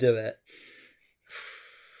though to do it,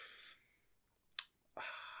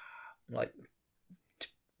 like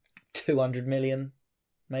 200 million,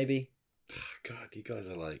 maybe. God, you guys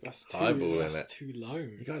are like That's highballing it. too low.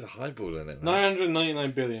 You guys are highballing it, man.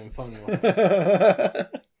 999 billion. Final one.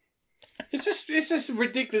 It's just a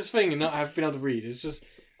ridiculous thing and not have been able to read. It's just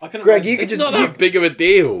I can. Greg, you It's could just not that big of a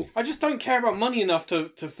deal. I just don't care about money enough to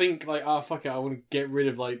think like, fuck it, I want to get rid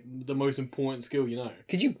of like the most important skill,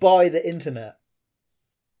 Could you buy the internet?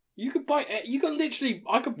 You could buy. You could literally.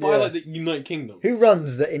 I could buy Yeah. like the United Kingdom. Who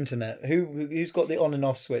runs the internet? Who's got the on and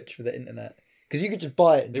off switch for the internet? Because you could just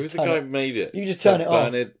buy it. And It just was the turn guy who made it. You just turn it off.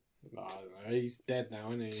 Bernard I don't know. He's dead now,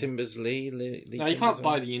 isn't he? Timbersley. No, you can't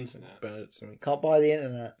buy the internet. Bernard something. Can't buy the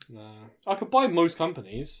internet. No, I could buy most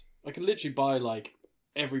companies. I could literally buy like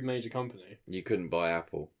every major company. You couldn't buy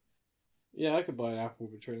Apple. Yeah, I could buy Apple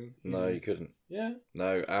for $1 trillion. No, you couldn't. Yeah.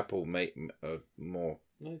 No, Apple make more.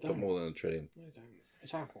 No, Got don't. more than $1 trillion. No, don't.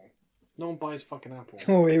 It's Apple. No one buys fucking Apple.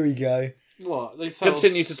 Oh, here we go. What? They sell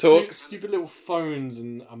Continue to talk. stupid little phones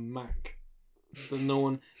and a Mac. That no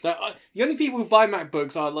one. The only people who buy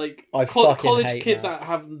MacBooks are like I fucking college hate kids Macs. that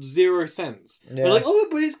have 0 cents. Yeah. They're like, oh,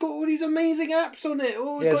 but it's got all these amazing apps on it.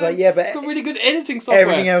 Oh, Yeah, it's got, like, yeah, but it's got really good editing software.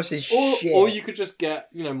 Everything else is shit. Or you could just get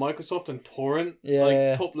Microsoft and torrent, Yeah.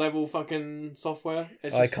 like top level fucking software.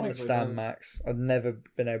 It I just can't makes no stand sense. Macs. I've never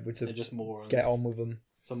been able They're to just morons. get on with them.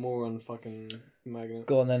 It's a moron fucking magnet.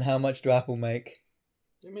 Go on then. How much do Apple make?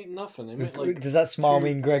 They make nothing. They make like Does that smile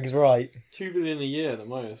mean Greg's right? $2 billion a year at the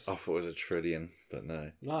most. I thought it was $1 trillion, but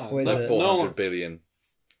no. Nah, What is No, it? 400 billion.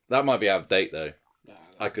 That might be out of date though. Nah,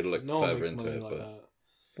 I could look no one further makes into money it, like but that.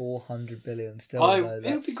 400 billion. Still, though, It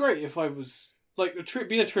would be great if I was like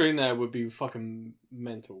being a trillionaire would be fucking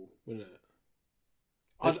mental, wouldn't it?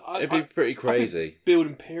 It'd be pretty crazy.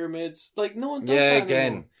 Building pyramids. Like, no one does Yeah, that again.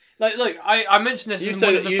 anymore. Like, look, I mentioned this You in say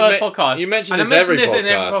one that of the you first podcasts. You mentioned and this I every mentioned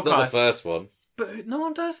this in podcast, every not the podcast. first one. But no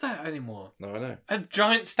one does that anymore. No, I know. A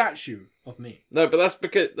giant statue of me. No, but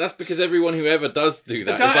that's because everyone who ever does do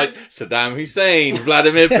that is giant- like Saddam Hussein,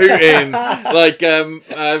 Vladimir Putin, like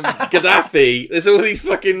Gaddafi. There's all these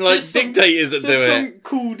fucking like Just some- dictators that Just do some it.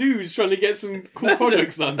 cool dudes trying to get some cool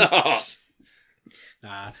projects done.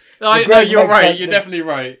 Nah. Greg No, you're makes right. like You're the- definitely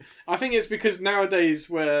right. I think it's because nowadays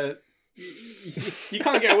where you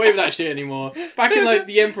can't get away with that shit anymore. Back in like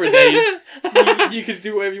the Emperor days, you could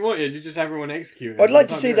do whatever you wanted. You just have everyone executed. I'd like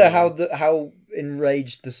to Can't see do though anything. how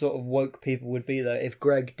enraged the sort of woke people would be though if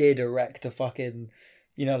Greg did erect a fucking,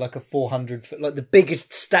 like a 400 foot, like the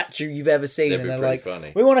biggest statue you've ever seen, That'd and be they're pretty like,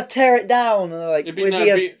 funny. we want to tear it down, and they're like, It'd be- was no, he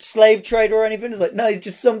it'd a be- slave trader or anything? It's like, no, he's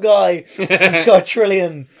just some guy who's got $1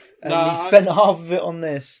 trillion, and Nah, he spent half of it on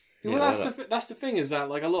this. Well, Yeah, that's the thing is that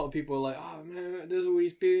like a lot of people are like, oh man, there's all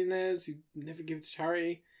these billionaires who never give to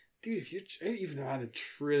charity. Dude, if you even though I had £1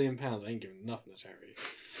 trillion, I ain't giving nothing to charity.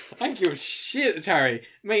 I ain't giving shit to charity.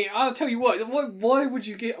 Mate, I'll tell you what. Why would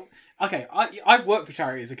you get? Okay, I've worked for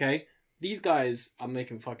charities. Okay, these guys are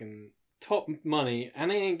making fucking top money,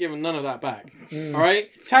 and they ain't giving none of that back. All right,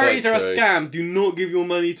 charities are a true. scam. Do not give your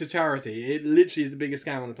money to charity. It literally is the biggest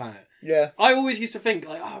scam on the planet. Yeah. I always used to think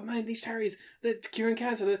like, oh man, these charities, they're curing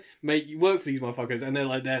cancer. Mate, you work for these motherfuckers, and they're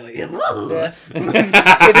like, Yeah.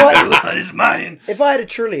 it's mine. If I had $1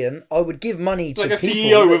 trillion, I would give money to Like a people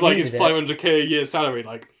CEO that with like his needed it. $500K a year salary,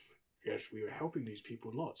 like, yes, we were helping these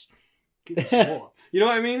people lots. Give us some more. You know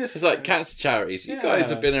what I mean? It's like cancer charities. You Yeah. guys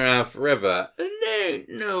have been around forever.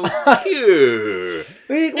 No cure.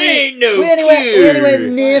 We Ain't no anywhere cure.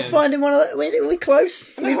 near Man. finding one of that. We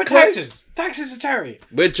close. And that's We what close. taxes. Taxes are charity.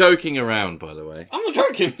 We're joking around, by the way. I'm not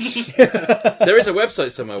joking. There is a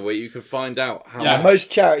website somewhere where you can find out how Yeah. much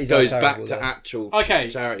Most charities goes are back terrible, to though. actual Okay,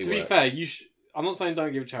 charity to be work. fair, I'm not saying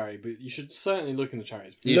don't give charity, but you should certainly look into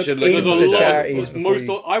charities. You Look should look into into charities charities. before Most,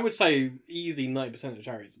 you- I would say easily 90% of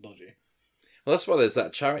charities are dodgy. Well, that's why there's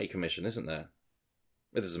that charity commission, isn't there?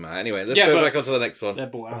 It doesn't matter. Anyway, let's Yeah, go but- back onto the next one. They're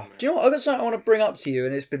bought out. Do you know what? I've got something I want to bring up to you,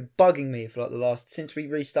 and it's been bugging me for like the last since we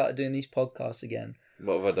restarted doing these podcasts again.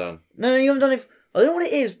 What have I done? No, you haven't done it. I don't know what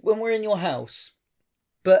it is when we're in your house,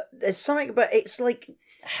 but there's something about it's like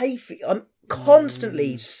hay fever. I'm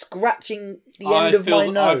constantly scratching the end of my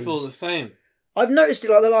nose. I feel the same. I've noticed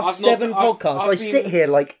it like the last I've not- 7 I've- podcasts. I've I been- sit here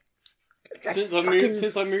like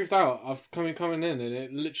Since I moved out, I've coming in, and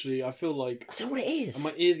it literally, I feel like I don't know what it is. and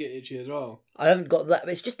my ears get itchy as well. I haven't got that.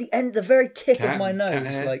 It's just the end, the very tip Cat- of my nose. cat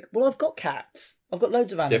hair? Like, well, I've got cats. I've got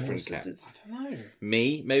loads of animals. Different cats. It's- I don't know.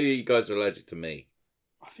 Me? Maybe you guys are allergic to me.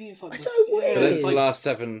 I think it's like It's this- so weird. But Hey. this is like- the last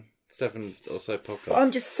seven or so But podcasts.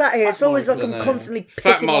 I'm just sat here. It's Fat always like I'm molecules. constantly Fat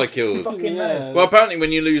picking my molecules. fucking Yeah. nose. Well, apparently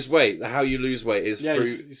when you lose weight, how you lose weight is Yeah, through...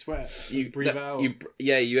 you sweat. You breathe out.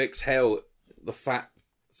 You exhale the fat.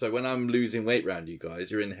 So when I'm losing weight round you guys,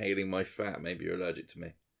 you're inhaling my fat. Maybe you're allergic to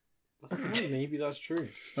me. Maybe that's true.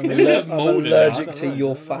 I'm, Maybe it's just I'm mold in there, I allergic don't to know.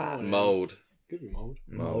 your I don't know fat. what it is. Mold. Could be mold.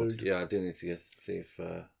 Mold. Yeah, I do need to see if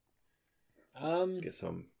get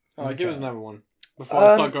some. Alright, give us another one. Before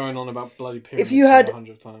I start going on about bloody pyramids if you had- for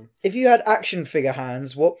the 100th time. If you had action figure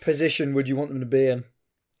hands, what position would you want them to be in?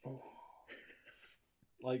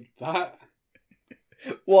 Like that?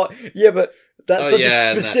 What? Yeah, but that's Oh, such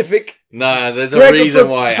yeah, a no. specific. No, there's a Greg, reason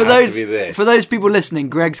why it for has those to be this. for those people listening,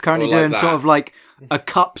 Greg's currently Or like doing that. sort of like a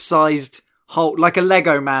cup-sized hole, like a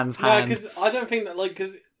Lego man's Yeah, hand. because I don't think that, like,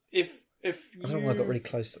 because if you... I don't know why I got really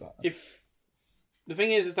close to that. If... The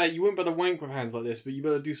thing is that you wouldn't be able to wank with hands like this, but you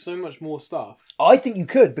better do so much more stuff. I think you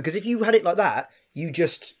could, because if you had it like that, you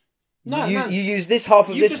just No, you, no. you use this half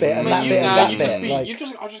of You this just- bit and mate, that you- bit and nah, that you bit. just be-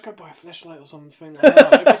 like, I'll just go buy a flashlight or something like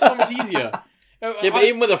that. It'd be so much easier. Yeah, but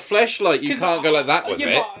even with a flashlight, you 'Cause can't go like that with yeah,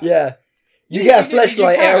 it. but- yeah. You Yeah, get a you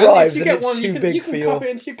flashlight, can. it If arrives, you and get it's one, too you can, big you for can your. cup it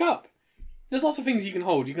into your cup. There's lots of things you can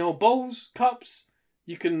hold. You can hold bowls, cups.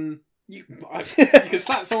 You can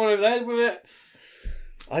slap someone over the head with it.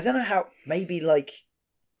 I don't know how. Maybe like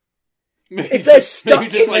Maybe if they're just- stuck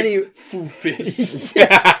maybe just in like any. full fist.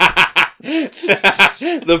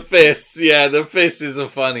 The fists, yeah, the fist is a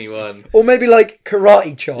funny one. Or maybe like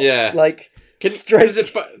karate chops. Yeah. Like straight.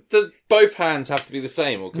 Does both hands have to be the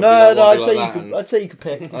same, or could No, be like no. one I'd be say like you that could. I'd say you could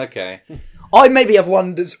pick. and- Okay. I maybe have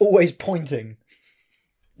one that's always pointing.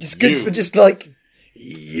 It's good You. for just like.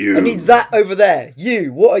 You. I need that over there.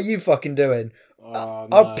 You. What are you fucking doing? Oh,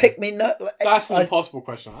 I'll no. pick me. No. That's an I- impossible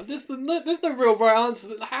question. There's no real right answer.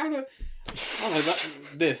 How do I don't know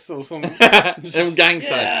this or some Gang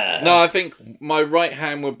sign. No, I think my right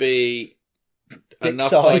hand would be enough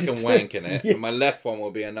so I can Dick-sized. wank in it, Yeah. and my left one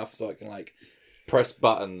will be enough so I can like press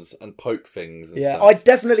buttons and poke things and Yeah, stuff. I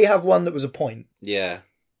definitely have one that was a point. Yeah.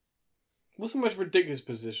 What's the most ridiculous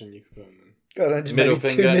position you could put him in? God, I just Middle made two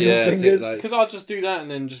finger, middle yeah. fingers. Because I'll just do that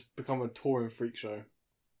and then just become a touring freak show.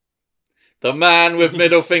 The man with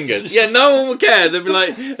middle fingers. Yeah, no one would care. They'd be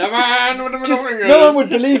like, The man with the middle Just, finger. no one would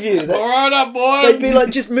believe you. All right up, boy. They'd be like,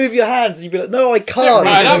 just move your hands. And you'd be like, no, I Step can't.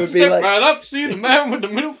 right And up, they would be step like, right up. See the man with the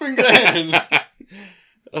middle finger hands.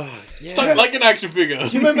 Stuck like an action figure. Do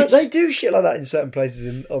you remember they do shit like that in certain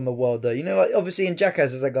places on the world though? You know, like obviously in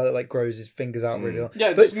Jackass there's that guy that like grows his fingers out really long.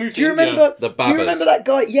 Yeah, but just move do you to India. remember The do you remember babbers. that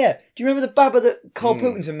guy? Yeah. Do you remember the babber that Carl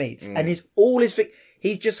Pilkington meets? And he's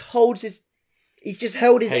held his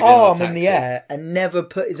Hayden arm the in the taxi. air and never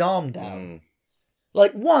put his arm down.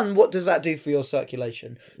 Like, one, what does that do for your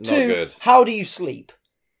circulation? Not Two, good. how do you sleep?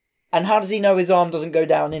 And how does he know his arm doesn't go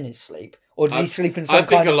down in his sleep? Or does he sleep in some I think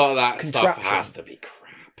kind a of lot of that contraption? stuff has to be crap.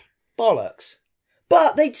 Bollocks.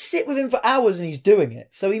 But they'd sit with him for hours and he's doing it.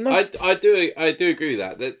 So he must... I do agree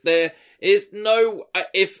with that there is no I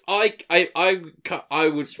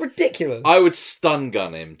would It's ridiculous. I would stun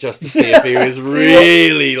gun him just to see if he was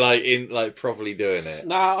really properly doing it.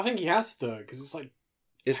 Nah, I think he has to because it's like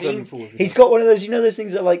It's painful. if he He's does. got one of those, you know those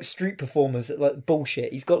things that like street performers that like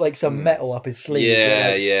bullshit. He's got like some metal up his sleeve. Yeah,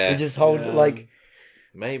 that, like, yeah. He just holds it Yeah. like...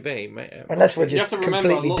 Maybe. Unless we're You have just to remember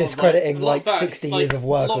completely a lot of discrediting that- a lot like of that, 60 like, years of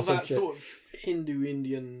work a lot or of some that shit. sort of Hindu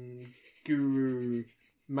Indian guru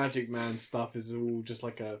magic man stuff is all just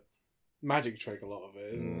like a magic trick. A lot of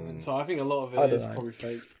it, isn't it? So I think a lot of I it don't is know. probably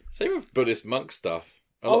fake. Same with Buddhist monk stuff.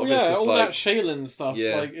 A lot Oh of it's yeah, just all like that Shaolin stuff.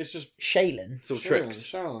 Yeah. Like it's just Shaolin? it's all Shaolin, tricks.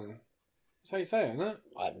 Shaolin. That's how you say it, isn't it?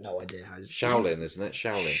 I have no idea how... Shaolin, isn't it?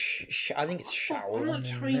 Shaolin. I think it's Shaolin. I'm not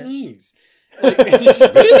isn't it? Chinese. Like,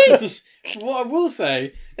 really? What I will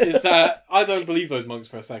say is that I don't believe those monks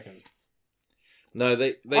for a second. No,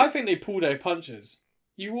 they I think they pull their punches.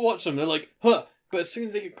 You watch them, they're like, huh, but as soon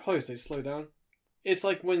as they get close, they slow down. It's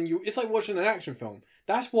like it's like watching an action film.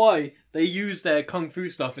 That's why they use their kung fu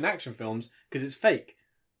stuff in action films, because it's fake.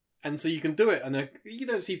 And so you can do it, and you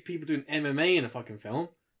don't see people doing MMA in a fucking film,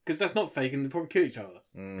 because that's not fake, and they probably kill each other.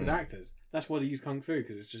 Because actors. That's why they use kung fu,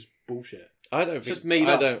 because it's just bullshit. I don't It's think just made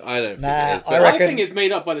I up. don't think Nah, it is. I But I reckon- think it's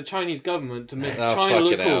made up by the Chinese government to make Oh, China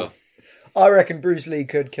look fucking cool. hell. I reckon Bruce Lee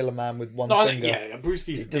could kill a man with one No, finger. yeah, Bruce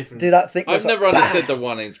Lee's different. Do that thing. I've that's like, never understood bam! the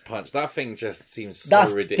 1-inch punch. That thing just seems so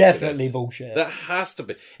That's ridiculous. definitely bullshit. That has to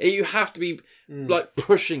be. You have to be like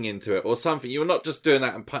pushing into it or something. You're not just doing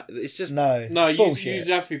that and it's just No, No, it's you bullshit.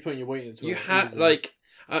 have to be putting your weight into you it. have like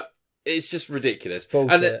it's just ridiculous.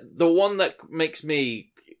 Bullshit. And the one that makes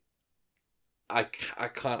me I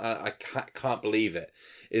can't believe it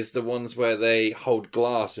is the ones where they hold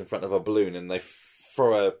glass in front of a balloon and they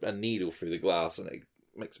throw a needle through the glass and it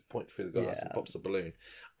makes a point through the glass and Yeah. pops the balloon.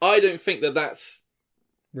 I don't think that's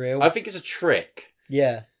Real. I think it's a trick.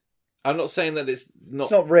 Yeah, I'm not saying that it's not.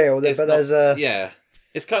 it's not real, it's but not- there's a... Yeah,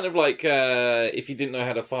 it's kind of like if you didn't know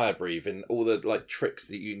how to fire breathe and all the like tricks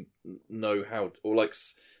that you know how, or like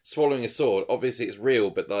swallowing a sword. Obviously, it's real,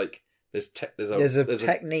 but like there's a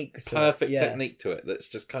technique to it, perfect yeah. technique to it that's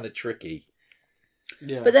just kind of tricky.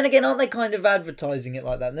 Yeah. But then again, aren't they kind of advertising it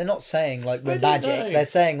like that? And they're not saying like we're I don't magic. know. They're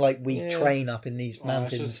saying like we Yeah. train up in these It's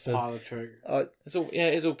mountains just for... part of the trick. It's all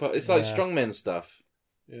it's all part. It's like Yeah. strongman stuff.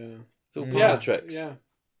 Yeah. It's all part Yeah. of the tricks. Yeah.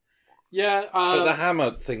 Yeah. But the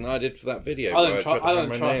hammer thing that I did for that video, I where don't, tried to I don't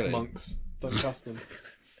hammer a trust nail in. monks. Don't trust them.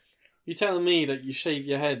 You telling me that you shave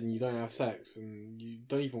your head and you don't have sex and you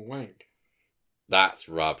don't even wank? That's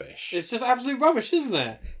rubbish. It's just absolute rubbish, isn't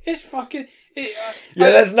it? It's fucking.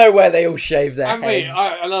 there's no way they all shave their mate, heads.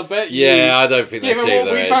 and I bet you. Yeah, I don't think they Given shave what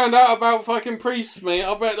their we heads. found out about fucking priests, mate,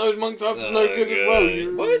 I bet those monks are up to no good as well.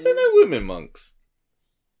 God. Why is there no women monks?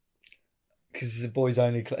 Because it's a boys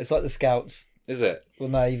only club. It's like the Scouts. Is it? Well,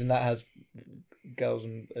 no, even that has girls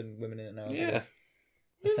and women in it now. Yeah.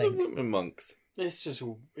 Where's the think. women monks? It's just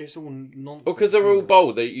all. It's all nonsense. Oh, because they're all isn't it?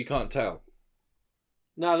 bold. You can't tell.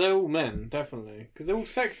 No, they're all men, definitely. Because they're all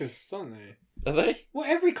sexists, aren't they? Are they? Well,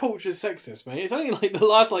 every culture is sexist, mate. It's only like the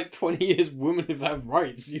last 20 years women have had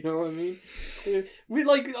rights. You know what I mean? We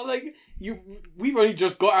we've only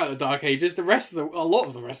just got out of the Dark Ages. A lot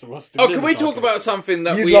of the rest of us. Still Oh, live can in we the talk Dark about Ages. something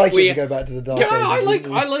that You'd we... like we it to go back to the Dark Yeah, Ages.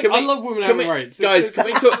 I Can we- love women can having we- rights. Guys,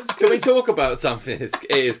 It's- can we talk about something? It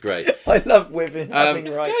is great. I love women having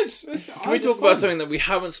It's rights. good. Can we talk about something that we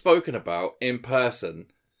haven't spoken about in person?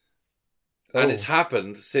 And Oh. it's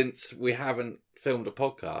happened since we haven't filmed a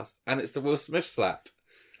podcast, and it's the Will Smith slap.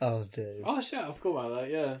 Oh, dude. Oh shit! I forgot about that.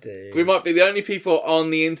 Yeah. Dude. We might be the only people on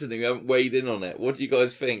the internet who haven't weighed in on it. What do you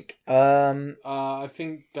guys think? I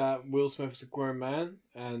think that Will Smith is a grown man,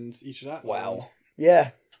 and each of that. Wow. Yeah.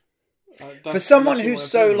 For someone literally who's my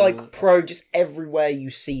so opinion on like it. pro, just everywhere you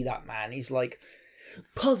see that man, he's like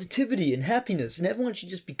positivity and happiness, and everyone should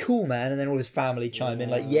just be cool, man. And then all his family chime in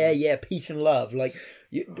like, yeah, peace and love. Like,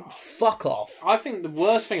 fuck off. I think the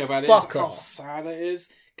worst thing about it Fuck is how off. sad it is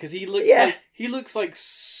because he looks Yeah. like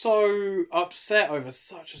so upset over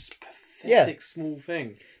such a pathetic small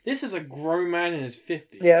thing. This is a grown man in his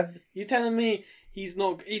 50s. Yeah. You're telling me he's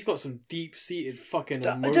not? He's got some deep seated fucking.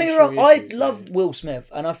 Don't Emotional get me wrong, I issues, love man. Will Smith,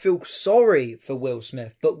 and I feel sorry for Will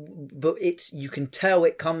Smith, but it's, you can tell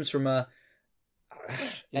it comes from an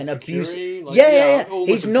abuse. Insecurity, like, Yeah.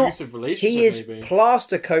 almost He's not. abusive relationship, He is maybe.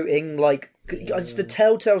 plaster coating. Like, it's the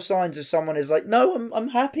telltale signs of someone is like, no, I'm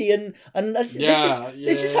happy, and this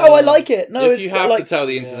is how I like it. No, if it's you have like, to tell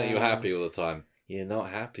the internet you're Yeah. happy all the time, you're not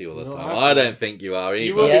happy all the Not time. happy. I don't think you are either.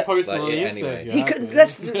 You will Yeah. be posting Like, on the yeah, Insta. anyway. if He you're could,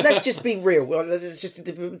 happy. let's just be real. Well,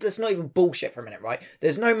 let's not even bullshit for a minute, right?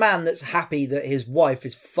 There's no man that's happy that his wife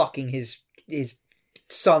is fucking his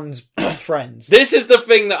son's friends. This is the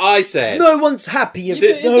thing that I said. No one's happy. Yeah, If but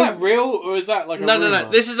it, is that real or is that like a No. rumour?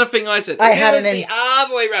 This is the thing I said. I If it had was an the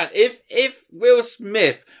other way around. If Will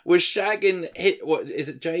Smith was shagging what is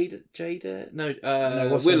it? Jada? No,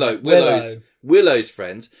 what's her name? Willow's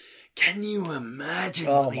friends. Can you imagine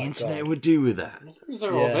Oh what the my internet God. would do with that?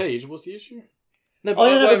 They're Yeah. of age. What's the issue? No, Oh,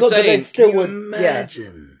 no, what I'm but they saying, still can you would-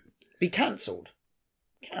 imagine? be cancelled.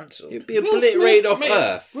 Cancelled. You'd be obliterated off mate,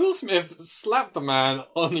 Earth. Will Smith slapped the man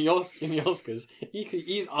on the in the Oscars.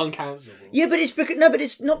 He's uncancelable. Yeah, but it's because but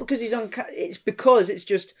it's not because he's it's because it's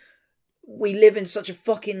just we live in such a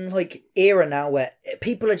fucking like era now where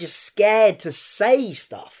people are just scared to say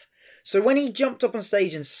stuff. So when he jumped up on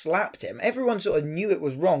stage and slapped him, everyone sort of knew it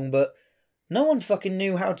was wrong, but no one fucking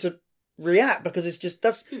knew how to react because it's just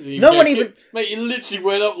Mate, he literally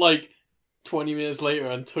went up like 20 minutes later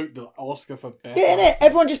and took the Oscar for best. yeah, innit? Actor.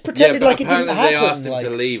 Everyone just pretended but like it didn't apparently happen. they asked him like, to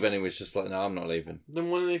leave, and he was just like, "No, I'm not leaving." Then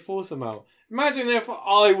why did they force him out? Imagine if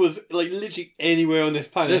I was like literally anywhere on this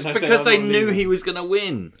planet. It's and I said, because "I'm they not knew leaving." he was going to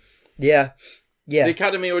win. yeah. The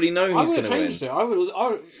Academy already know I he's would going have to win. changed it. I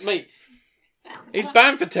would, mate. He's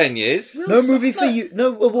banned for 10 years. No movie for you.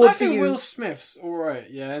 No award I for think you. Will Smith's alright,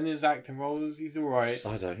 yeah, in his acting roles, he's alright.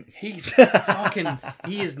 I don't. He's fucking.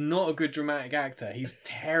 He is not a good dramatic actor. He's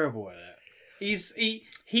terrible at it.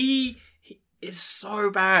 He is so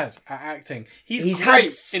bad at acting. He's had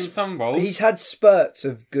great in some roles. He's had spurts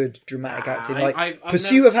of good dramatic acting. Like I've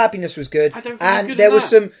Pursuit never- of Happiness was good, I don't think he's and good there in was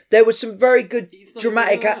that. there was some very good He's not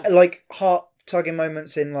dramatic, good in that. like heart tugging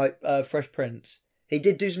moments in like Fresh Prince. He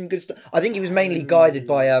did do some good stuff. I think he was mainly guided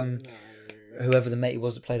by whoever the mate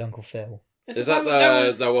was that played Uncle Phil. Is that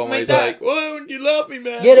the one where he's like, "Why wouldn't you love me,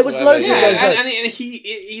 man?" Yeah, there was Whatever, loads of Yeah, those, and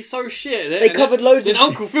he's so shit. They covered loads Then of-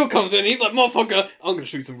 Uncle Phil comes in. He's like, "Motherfucker, I'm gonna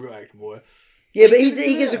shoot some real acting, boy." Yeah, but he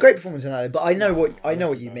Yeah. gives a great performance in that. But I know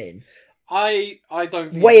what you mean. I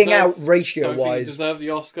don't think Weighing he out deserved- ratio don't think he wise. deserved the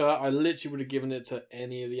Oscar. I literally would have given it to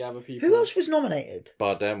any of the other people. Who else was nominated?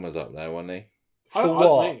 Bardem was up there, wasn't he? For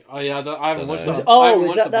what? Mate, I haven't watched know. that. Oh, I haven't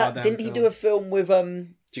is watched that? the Didn't he Bardem do a film with Do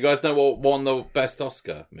you guys know what won the best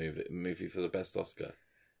Oscar movie for the best Oscar?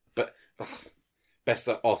 But best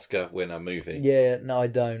Oscar winner movie. Yeah, no, I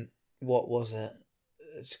don't. What was it?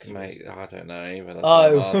 Mate, I don't know either. That's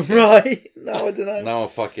what I'm Oh, asking. right. No, I don't know. No,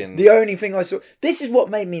 fucking. The only thing I saw. This is what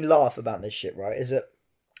made me laugh about this shit, right? Is that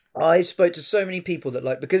I spoke to so many people that,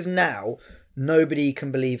 like, because now nobody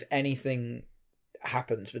can believe anything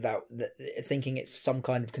happens without thinking it's some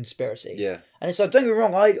kind of conspiracy. Yeah. And it's like, don't get me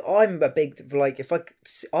wrong, I'm a big, like, if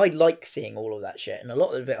I like seeing all of that shit, and a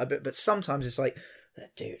lot of it, but sometimes it's like,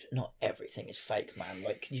 dude, not everything is fake, man.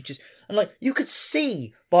 Like, you could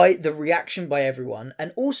see by the reaction by everyone,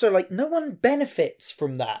 and also, like, no one benefits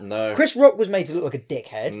from that. No. Chris Rock was made to look like a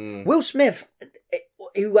dickhead. Will Smith,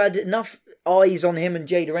 who had enough eyes on him and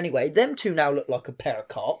Jada anyway, them two now look like a pair of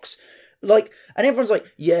cocks. Like, and everyone's like,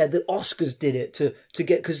 yeah, the Oscars did it to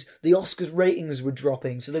get, because the Oscars ratings were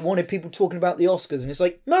dropping, so they wanted people talking about the Oscars, and it's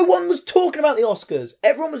like, no one was talking about the Oscars.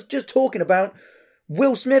 Everyone was just talking about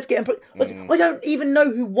Will Smith getting put. I don't even know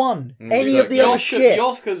who won any of the The other Oscar, shit. the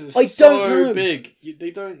Oscars is I so don't know. big.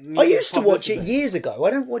 They don't. Need I used to watch it publicity. years ago. I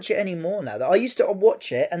don't watch it anymore now. I used to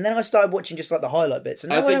watch it, and then I started watching just like the highlight bits,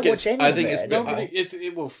 and now I don't watch any of it. Nobody,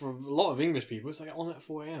 well, for a lot of English people, it's like on at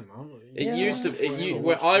 4 a.m. It used to.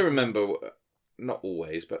 Well, I remember, not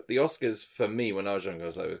always, but the Oscars for me when I was younger,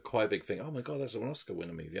 it was quite a big thing. Oh my god, that's an Oscar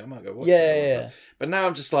winner movie. I might go watch it. Yeah. But now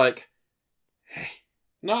I'm just like,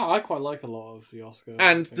 No, I quite like a lot of the Oscar.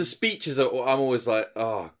 and things. the speeches are. I'm always like,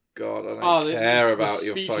 oh god, I don't care about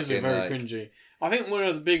your speeches fucking. are very Like, cringy. I think one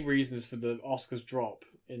of the big reasons for the Oscars drop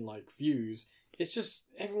in like views it's just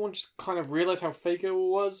everyone just kind of realised how fake it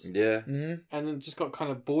all was, Yeah. and then just got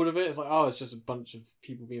kind of bored of it. It's like, oh, it's just a bunch of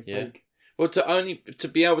people being Yeah. fake. Well, to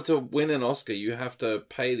be able to win an Oscar, you have to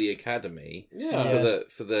pay the Academy Yeah.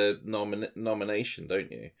 for the nomination,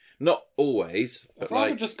 don't you? Not always, but I'd rather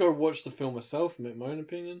like just go watch the film myself and make my own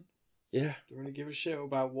opinion. yeah. Don't really give a shit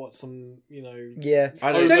about what some, Yeah.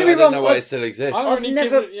 I Don't don't, get me I don't wrong, know why I've- it still exists. I don't I've really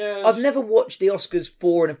never- give it, I've never watched the Oscars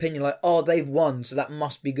for an opinion like, oh, they've won, so that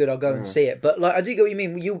must be good. I'll go and see it. But like, I do get what you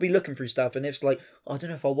mean. You'll be looking through stuff, and it's like, oh, I don't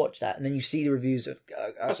know if I'll watch that. And then you see the reviews,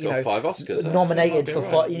 That's got 5 Oscars. nominated I'll for be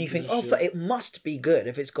five, right. and you think, Give a oh, shit. it must be good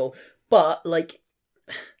if it's got. But like,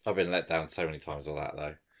 I've been let down so many times with that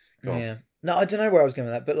though. Go on. yeah, no, I don't know where I was going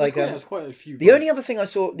with that. But like, there's quite a few. the only other thing I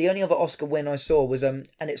saw, the only other Oscar win I saw was and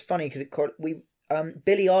it's funny because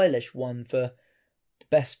Billie Eilish won for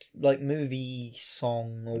best like movie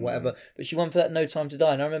song or whatever, but she won for that No Time to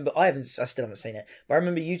Die. And I remember I still haven't seen it, but I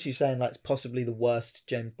remember you two saying like it's possibly the worst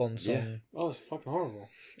James Bond song. Yeah. Oh, it's fucking horrible.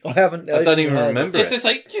 I haven't. I don't even heard it. remember It's it. just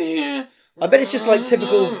like, yeah. I bet it's just like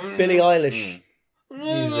typical Billie Eilish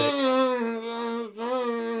music.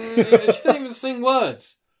 She doesn't even sing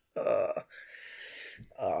words.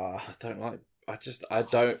 I don't like. I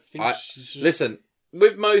don't. think she's- Listen.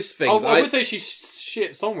 With most things, I would say she's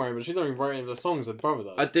shit songwriter, but she don't even write any of the songs her brother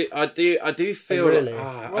does. I do feel. Really?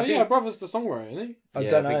 Well, yeah, her brother's the songwriter, isn't he? I yeah,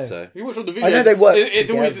 don't I know. think so. You watch all the videos. I know they work It's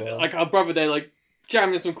always together. like her brother. They like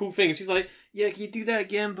jamming some cool things. She's like, "Yeah, can you do that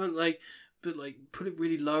again? But put it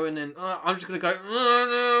really low, and then I'm just gonna go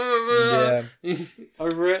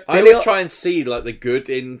over it." I Billie- always try and see like the good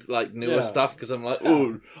in like newer Yeah. stuff because I'm like,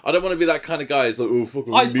 oh, I don't want to be that kind of guy. It's like, oh,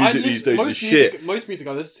 fucking I music listen- these days is most shit. music- Most music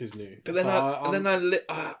I listen to is new. But then So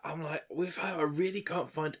I'm like, with her, I really can't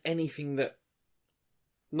find anything that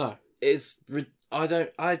no. is.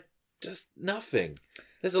 I just nothing.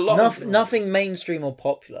 There's a lot of Nothing mainstream or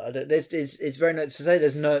popular. It's very nice to say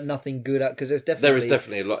there's nothing good at because there's definitely There is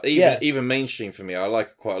definitely a lot. Even mainstream for me, I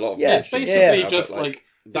like quite a lot of Yeah, mainstream. Basically, stuff now, just but, like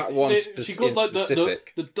that it's- one she got like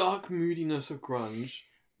specific. the dark moodiness of grunge,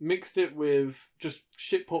 mixed it with just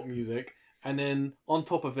shit pop music, and then on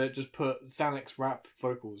top of it, just put Xanax rap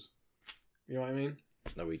vocals. You know what I mean?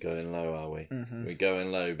 Are we going low? Are we? Mhm. We're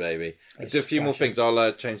going low, baby. It's Do a few more fashion. things.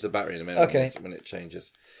 I'll change the battery in a minute. Okay. When it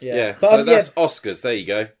changes. yeah. So But that's Oscars. There you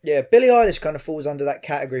go. yeah, Billie Eilish kind of falls under that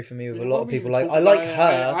category for me with a lot of people. Like I like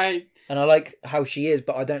her and I like how she is,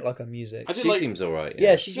 but I don't like her music. I did She like- seems alright.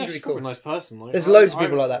 Yeah, she's Yeah, really she's cool. a nice person. Like, There's loads of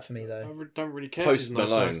people like that for me I though. don't really care. Post if she's a nice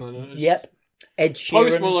Malone. person. It's- Yep. Ed Sheeran.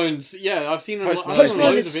 Post Malone's, yeah, I've seen him. Post I've Malone. seen Post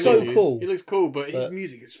loads Malone's of so interviews. cool. He looks cool, but his But-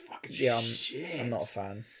 music is fucking Yeah, shit. I'm not a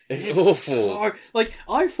fan. It's It's awful. So, like,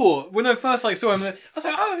 I thought when I first saw him, I was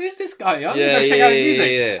like, "Oh, who's this guy? I'm gonna Yeah, go check yeah, out his yeah,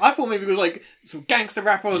 music." yeah. I thought maybe it was like some gangster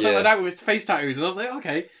rapper or something Yeah. like that with his face tattoos, and I was like,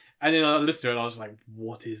 "Okay." And then I listened to it, and I was like,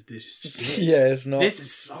 "What is this shit? Yeah, it's not. This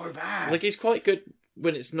is so bad." Like he's quite good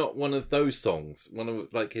when it's not one of those songs. One of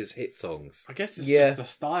like his hit songs. I guess it's Yeah. just the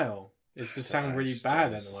style. It's just sounding really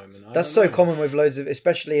bad at the moment. I That's don't so know. common with loads of,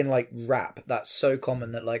 especially in like rap. That's so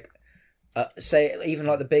common that like, say even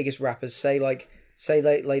like the biggest rappers say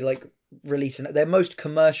they like releasing their most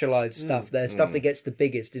commercialized stuff. Their stuff that gets the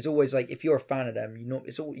biggest is always like if you're a fan of them, you know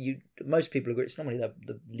it's all you. Most people agree it's normally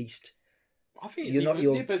the least. I think it's You're even, not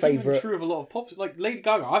your yeah, but it's even favourite- true of a lot of pop. Like Lady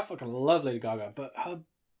Gaga, I fucking love Lady Gaga, but her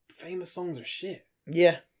famous songs are shit.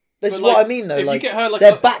 Yeah, this But, is like, what I mean though. if you Like get her, like,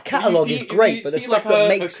 their a- back if you- catalogue if is you- great, if but you the see, stuff like, that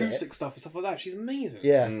her makes acoustic it. stuff and stuff like that, she's amazing.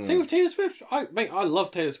 Yeah. Same with Taylor Swift. I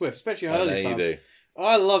love Taylor Swift, especially her I know early you stuff. do.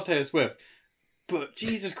 I love Taylor Swift, but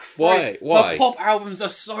Jesus Christ, Why? her pop albums are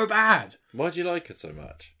so bad. Why do you like her so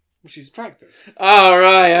much? Well, she's attractive. Oh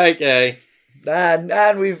right, okay.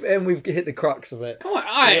 And we've hit the crux of it. Come on,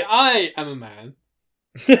 I am a man.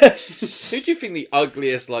 Who do you think the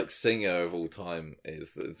ugliest like singer of all time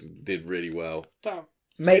is that did really well? Damn.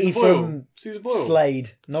 Matey Susan Boyle. from Susan Boyle.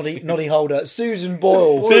 Slade, Noddy Holder, Susan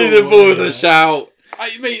Boyle. Boyle. Susan Boyle's a shout.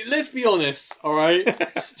 I mean, let's be honest, all right?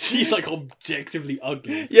 She's like objectively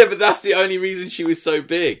ugly. Yeah, but that's the only reason she was so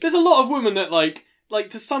big. There's a lot of women that like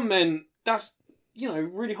to some men that's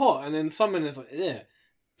really hot, and then some men is like yeah.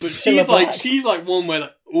 But Cilla Black. she's like one where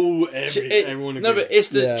like everyone agrees. No, but it's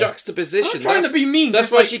the Yeah. juxtaposition. I'm not trying to be mean. That's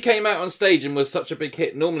just, why like, she came out on stage and was such a big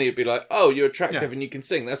hit. Normally it'd be like, oh, you're attractive Yeah. and you can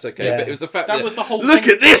sing. That's okay. Yeah. But it was the fact That that, was the whole look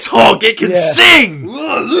thing. at this hog, it can Yeah. sing.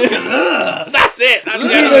 Look at her. That's it. That's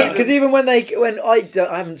it. Because even when I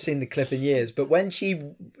haven't seen the clip in years, but when she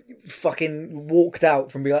fucking walked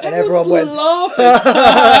out from behind and everyone went,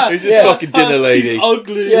 laughing. Who's this fucking dinner lady? She's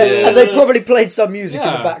ugly. yeah, and they probably played some music in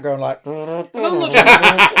the Yeah. background, like, do And I'm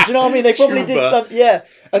not- you know what I mean? They probably did Tuba. some, yeah.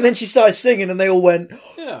 And then she started singing, and they all went,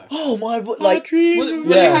 yeah. oh my, like, When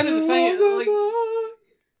Yeah. you had it the same, like,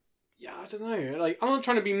 yeah, I don't know. Like, I'm not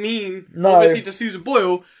trying to be mean, No. obviously, to Susan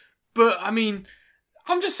Boyle, but I mean,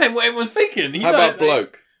 I'm just saying what everyone's thinking. How about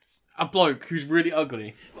bloke? A bloke who's really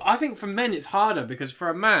ugly. I think for men it's harder because for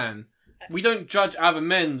a man, we don't judge other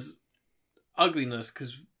men's ugliness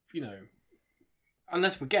because, you know,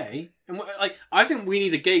 unless we're gay. And like, I think we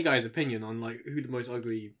need a gay guy's opinion on like who the most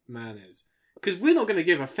ugly man is. Because we're not going to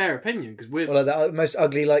give a fair opinion because we're... Well, like the most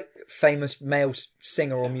ugly, like, famous male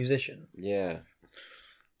singer or musician. Yeah.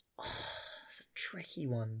 That's a tricky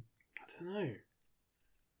one. I don't know.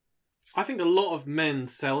 I think a lot of men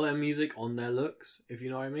sell their music on their looks, if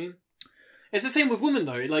you know what I mean. It's the same with women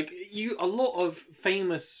though. Like a lot of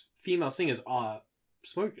famous female singers are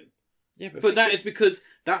smoking. Yeah, but that is because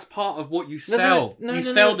that's part of what you sell. You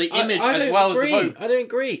sell the image I as don't well agree. as the vote. I don't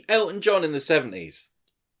agree. Elton John in the 70s.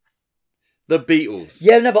 The Beatles.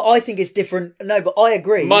 Yeah, no, but I think it's different. No, but I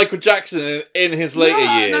agree. Michael Jackson in his later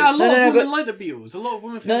years. No, a lot of women but- like the Beatles. A lot of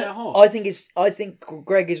women think No, they're hot. I think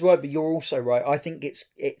Greg is right, but you're also right. I think it's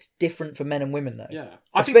different for men and women though. Yeah.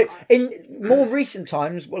 In more recent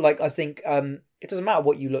times, well, like I think it doesn't matter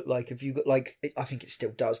what you look like if you got like I think it still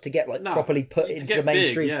does to get like properly put to into get the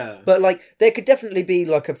mainstream. big, yeah. But like there could definitely be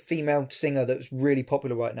like a female singer that's really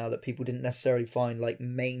popular right now that people didn't necessarily find like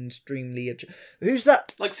mainstreamly. Who's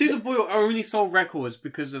that? Like Susan Boyle only sold records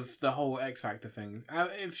because of the whole X Factor thing.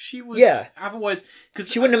 If she was, otherwise, because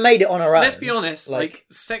She wouldn't have made it on her own. Let's be honest, like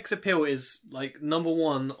sex appeal is like number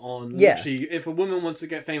one on. Yeah. Literally, if a woman wants to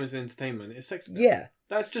get famous in entertainment, it's sex appeal. Yeah.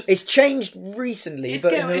 That's just. It's changed recently,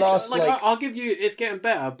 but in the last like I'll give you, it's getting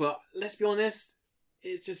better. But let's be honest,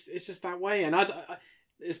 it's just that way. And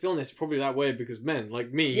let's be honest, probably that way because men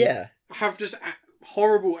like me, have just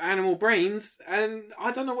horrible animal brains, and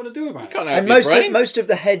I don't know what to do about it. And most of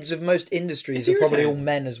the heads of most industries are probably all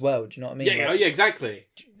men as well. Do you know what I mean? Yeah, yeah, exactly,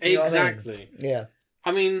 exactly. I mean? Yeah.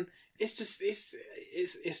 I mean, it's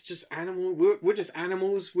just animal. We're just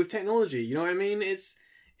animals with technology. You know what I mean? It's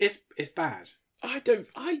bad.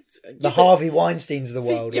 The Harvey Weinsteins of the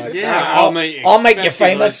world. Yeah, like, yeah, mate, I'll make you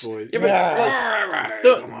famous. Yeah, but,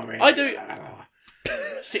 I do.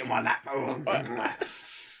 Sit on my lap.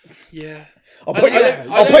 Yeah. I'll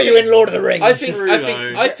put you in Lord of the Rings. I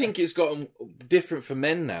think it's gotten different for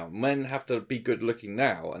men now. Men have to be good looking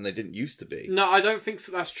now, and they didn't used to be. No, I don't think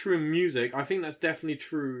that's true in music. I think that's definitely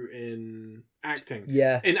true in acting.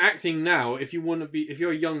 Yeah. In acting now, if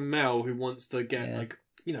you're a young male who wants to get like,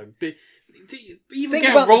 you know, get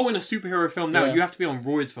a role in a superhero film now, you have to be on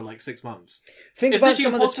roids for like 6 months. It's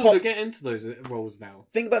literally impossible to get into those roles now.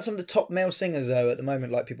 Think about some of the top male singers though at the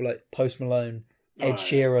moment, like people like Post Malone, Ed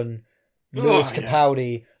Sheeran, Lewis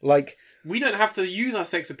Capaldi. Like, we don't have to use our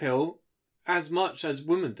sex appeal as much as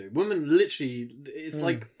women do. Women literally, it's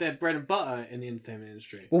like their bread and butter in the entertainment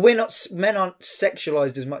industry. Well, men aren't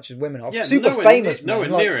sexualized as much as women are. Yeah, Super famous, nowhere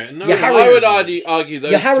man. near it. I would argue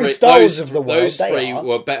those Harry three, Styles of the world, those three are.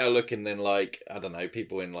 were better looking than like I don't know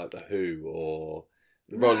people in like the Who or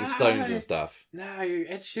the Rolling Stones and stuff. No,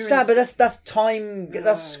 Ed Sheeran. But that's time.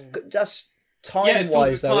 That's time it's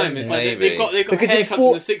wise though. time. It's like they've got Because haircuts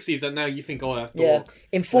in the 60s and now you think, oh, that's dog.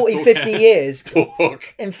 In 40, 50 years, Dog.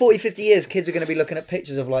 in 40, 50 years, kids are going to be looking at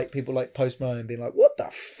pictures of like people like Post Malone and being like, "What the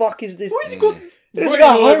fuck is this?" Why has he got? It's like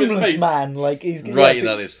a homeless man. Like he's writing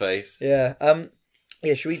on his face. Yeah.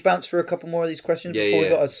 Yeah. Should we bounce through a couple more of these questions before we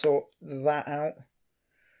got to sort that out?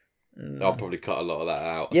 I'll probably cut a lot of that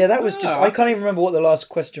out. Yeah, that was just. I can't even remember what the last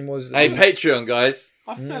question was. Hey, Patreon guys.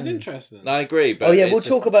 I think that's interesting. I agree, but we'll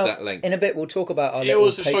talk about that length. in a bit. We'll talk about our. It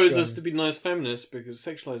also shows us to be nice feminists because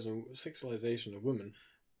sexualization of women,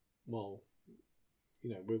 well, you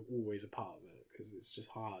know, we're always a part of it because it's just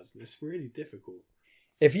hard. It's really difficult.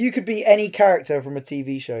 If you could be any character from a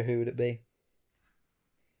TV show, who would it be?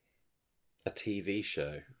 A TV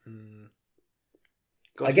show.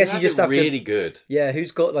 God, I guess you just have really good. Yeah,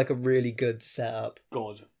 who's got like a really good setup?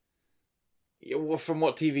 God. Yeah, well, from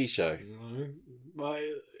what TV show?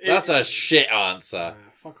 That's a shit answer.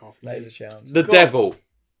 Fuck off. That is a shit answer. The devil.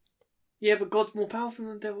 Yeah, but God's more powerful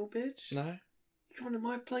than the devil, bitch. No. You come to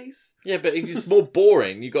my place. Yeah, but it's more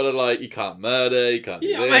boring. You gotta you can't murder. You can't.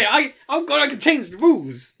 Yeah, do this. mate. I can change the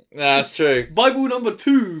rules. That's true. Bible number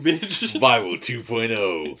 2, bitch. Bible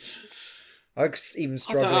 2.0. I even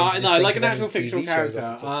struggle. Like an actual fictional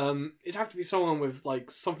character. It'd have to be someone with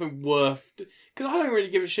like something worth. Because I don't really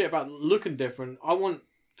give a shit about looking different. I want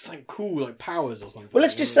something cool, like powers or something. Well,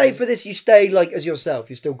 let's just say for this, you stay like as yourself.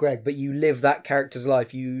 You're still Greg, but you live that character's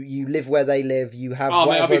life. You live where they live. You have. Oh,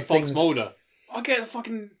 mate, I'll be things... Fox Mulder. I'll get a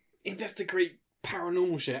fucking investigate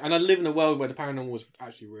paranormal shit, and I live in a world where the paranormal was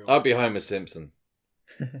actually real. I'll be Homer Simpson.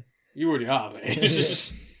 You already are,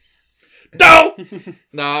 mate. No!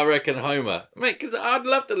 No, I reckon Homer. Mate, because I'd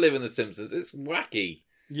love to live in The Simpsons. It's wacky.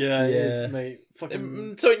 Yeah, it Yeah. is, mate.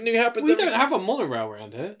 Fucking. Something new happens. We every don't time. have a monorail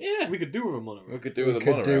around here. Yeah. We could do with a monorail. We could do We with a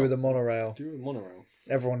could monorail. do with a monorail. Do with a monorail.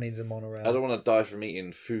 Everyone needs a monorail. I don't want to die from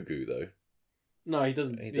eating fugu, though. No, he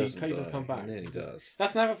doesn't. He He doesn't doesn't die. come back. He nearly does.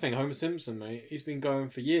 That's another thing. Homer Simpson, mate. He's been going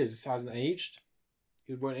for years. He hasn't aged.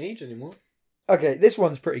 He won't age anymore. Okay, this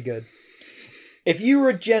one's pretty good. If you were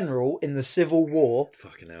a general in the Civil War,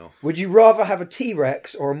 Fucking hell. would you rather have a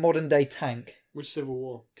T-Rex or a modern-day tank? Which Civil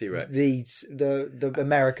War? T-Rex. The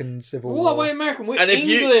American Civil What? War. We're American. We're And if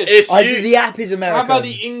English. The app is American. How about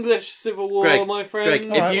the English Civil War, Greg, my friend? Greg,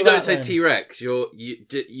 if Alright, you well, don't say that then. T-Rex,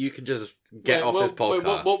 you can just get Wait, off well, this podcast.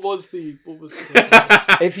 wait, what was the?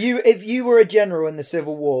 If you were a general in the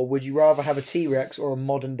Civil War, would you rather have a T-Rex or a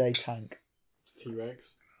modern-day tank?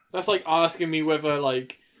 T-Rex. That's like asking me whether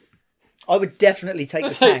like. I would definitely take the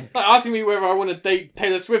That's tank. like asking me whether I want to date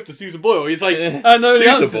Taylor Swift or Susan Boyle. He's like, no, the Susan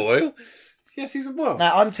answer- Boyle? Yeah, Susan Boyle.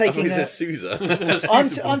 Now I'm I thought taking. he said Sousa.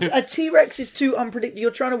 A T-Rex is too unpredictable.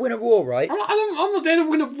 You're trying to win a war, right? I'm not there to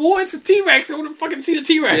win a war. It's a T-Rex. I want to fucking see the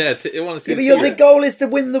T-Rex. Yeah, I want to see Yeah, but the the goal is to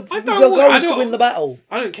win the. I Your don't goal want- I is to don't- win the battle.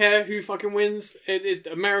 I don't care who fucking wins. It is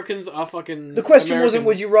Americans are fucking. The question American. wasn't,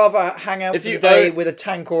 would you rather hang out If for you the day own- with a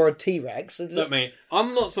tank or a T-Rex? Look, mate,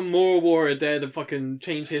 I'm not some moral warrior there to fucking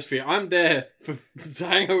change history. I'm there to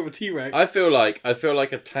hang out with a T-Rex. I feel like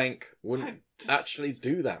a tank wouldn't actually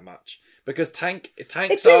do that much because tanks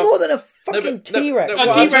It's do are more than a fucking but- no, T-Rex. no, A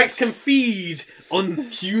well, I'm T-Rex saying- can feed on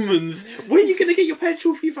humans. Where are you going to get your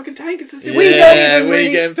petrol for your fucking tank? It's a civil We yeah, don't even where really-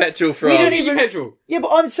 you getting petrol from? we don't Get your even- petrol. Yeah, but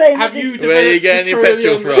I'm saying Have that you this- Where are you developed getting your petroleum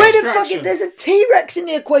petrol from? Where the extraction? fucking there's a T-Rex in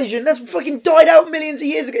the equation? That's fucking died out millions of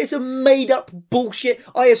years ago. It's a made-up bullshit.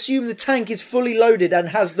 I assume the tank is fully loaded and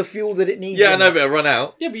has the fuel that it needs. Yeah, I in know, it. but it'll run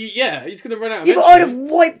out. Yeah, but he's going to run out. Yeah, but I'd have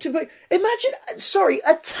eventually. wiped. Imagine, sorry,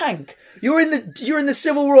 a tank. You're in the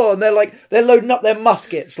Civil War, and they're loading up their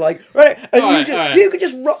muskets, like right, and Alright, alright. you could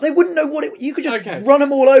just they wouldn't know what it. You could just Okay. run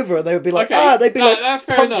them all over, and they would be like, Okay. they'd be No, like that's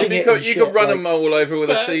fair punching enough. it. and You shit, could run like- them all over with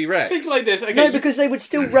a But T-Rex. Think like this. Okay, No, because they would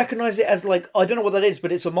still recognise it as like I don't know what that is,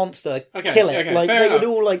 but it's a monster. Okay, Kill it. okay, like fair they enough. would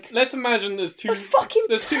all like let's imagine there's two. a fucking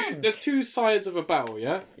There's tank. there's two sides of a battle.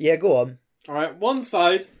 Yeah. Yeah, go on. All right. One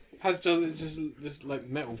side has just this like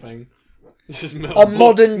metal thing. This is metal. A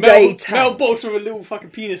modern day tank. Metal box with a little fucking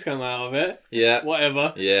penis coming out of it. Yeah.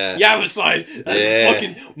 Whatever. Yeah. The other side, that's Yeah.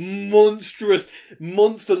 fucking monstrous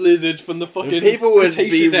monster lizard from the fucking People would be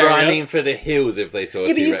Cretaceous area. running for the hills if they saw a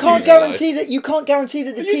Yeah, but you T-Rex can't in real life. guarantee that. You can't guarantee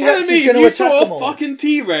that the Are you T-Rex telling is me going if to you attack saw them a all? fucking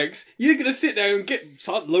T-Rex, you're gonna sit there and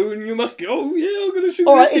start loading your musket? Oh yeah, I'm gonna shoot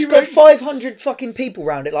All right, this it's got T-Rex. 500 fucking people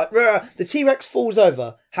around it. Like, "Rah." The T-Rex falls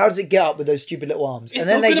over. How does it get up with those stupid little arms? It's and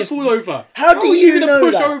then not they gonna just fall over. How do are you gonna know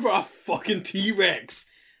push that? over a fucking T-Rex?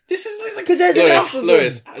 This is like 'Cause there's Lewis, enough of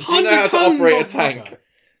Lewis, them. do you know how to 100-ton operate a motherfucker. tank?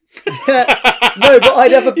 No, but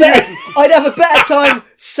I'd have a better time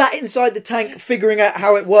sat inside the tank figuring out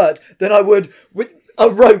how it worked than I would with a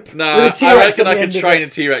rope Nah, with a I T-Rex reckon on I the could end of train it. a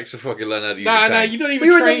T-Rex to fucking learn how to use a Nah, tank. you don't even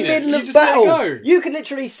We were in train the middle it. You of just let it battle. go. You could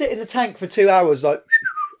literally sit in the tank for 2 hours, like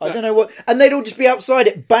I don't know what, and they'd all just be outside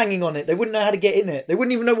it, banging on it. They wouldn't know how to get in it. They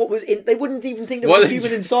wouldn't even know what was in. They wouldn't even think there was a human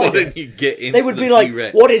Why inside didn't it. you get into They would the be like,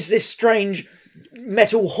 T-Rex? "What is this strange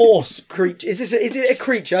metal horse creature? Is it a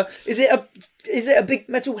creature? Is it a big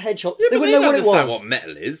metal hedgehog?" Yeah, they but wouldn't they know what it understand was. what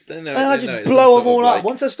metal is. They know, And I they know just it's some blow sort them all of, up. like-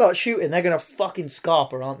 Once I start shooting, they're gonna fucking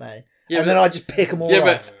scarper, aren't they? Yeah, and then but- I just pick them all Yeah,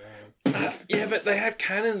 off. but they had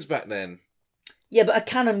cannons back then. Yeah, but a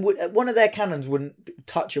cannon one of their cannons wouldn't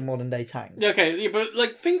touch a modern day tank. Okay, yeah, but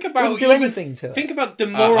like think about Wouldn't do anything to it. Think about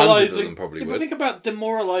 100 of demoralizing. them probably Yeah, but would. think about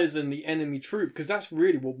demoralizing the enemy troop because that's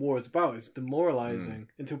really what war is about. Is demoralizing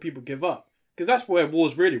until people give up. Because that's where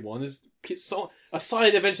war's really won. Is a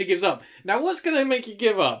side eventually gives up. Now, what's gonna make you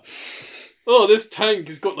give up? Oh, this tank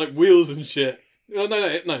has got like wheels and shit. No,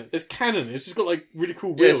 it's cannon. It's just got like really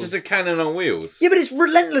cool Yeah, wheels. it's just a cannon on wheels. Yeah, but it's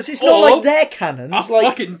relentless. It's not Or like their cannons. a Like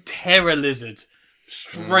fucking terror lizard.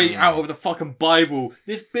 Straight out of the fucking Bible.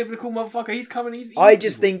 This biblical motherfucker, he's coming, he's I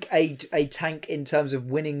just think a tank in terms of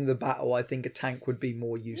winning the battle. I think a tank would be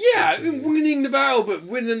more useful. Yeah, to me. winning the battle, but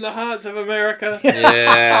winning the hearts of America.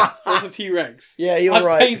 Yeah. That's a T-Rex. Yeah, you're I'd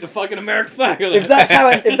right. paint the fucking American flag on it. If that's how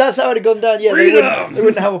it had gone down, yeah, Freedom! they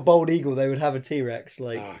wouldn't have a bald eagle. They would have a T-Rex.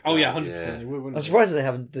 Like Oh yeah, God, 100%. They would, wouldn't I'm they? surprised they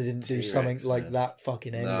didn't do T-Rex, something like man. that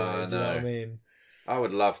fucking anyway. No, Do you know what I no. mean? I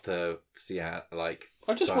would love to see how, like...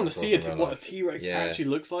 I just want to see dinosaurs in real what a life. T-Rex Yeah. actually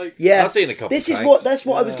looks like. Yeah, I've seen a couple This of is tanks. that's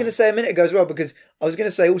what I was Yeah. going to say a minute ago as well, because I was going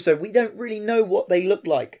to say also we don't really know what they look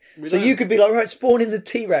like. We So don't. you could be like, right, spawn in the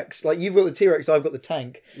T-Rex. Like you've got the T-Rex, I've got the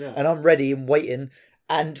tank, Yeah. and I'm ready and waiting,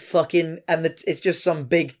 and it's just some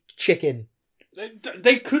big chicken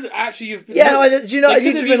They could actually have been. Yeah, do you know? They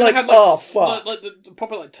You'd could have have been even like, had, oh fuck. like the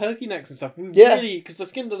proper like turkey necks and stuff. Yeah. Because the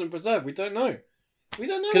skin doesn't preserve. We don't know. We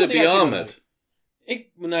don't know. Could what it they be actually armoured? do.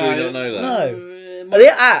 No, Do we not know that? No.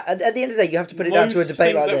 At the end of the day, you have to put it down to a most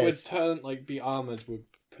debate things like that this. would be armoured would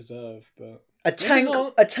preserve, but A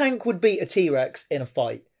tank would beat a T-Rex in a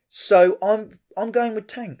fight. So I'm going with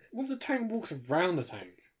tank. what if the tank walks around the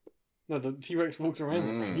tank? No, the T-Rex walks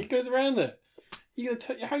around the tank. He goes around it.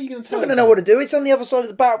 How are you going to It's not going to know what to do. It's on the other side of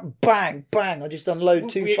the barrel. Bang, bang. I just unload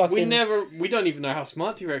two fucking... We don't even know how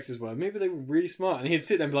smart T-Rexes were. Maybe they were really smart. And he'd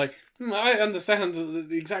sit there and be like, I understand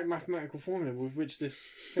the exact mathematical formula with which this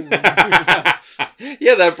thing...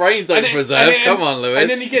 Yeah, their brains don't preserve. Come on, Lewis. And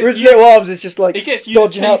then he With his gets little arms, it's just like he gets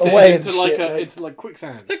dodging out the way and shit. into like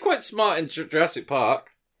quicksand. They're quite smart in Jurassic Park.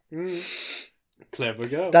 Clever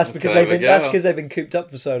girl. That's because Clever girl. that's because they've been cooped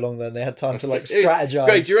up for so long. Then they had time to like strategize.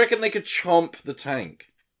 Greg, do you reckon they could chomp the tank?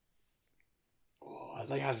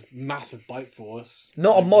 They have massive bite force.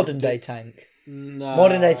 Not a modern day tank. No.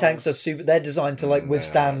 Modern day tanks are super. They're designed to like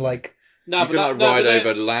withstand like. No, You but can ride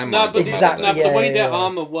over landmines. Exactly, No, but the way yeah, their yeah.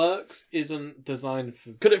 armor works isn't designed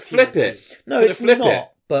for. Could it flip it? No, Could it it's flip not. it?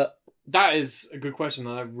 But That is a good question.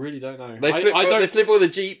 And I really don't know. They flip. They flip all the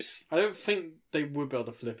jeeps, I don't think they would be able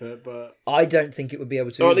to flip it, but I don't think it would be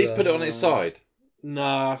able to. or at least either. put it on its side. no,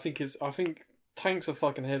 I think tanks are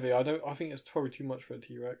fucking heavy. I think it's probably too much for a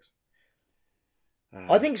T-Rex.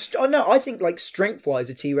 I think like strength wise,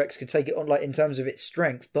 a T-Rex could take it on like in terms of its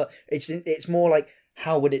strength, but it's more like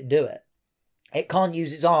how would it do it? It can't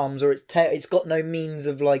use its arms or its tail. It's got no means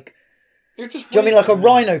of like. It would just Do you know what I mean like a wait-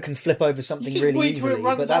 rhino can flip over something just really wait till it easily?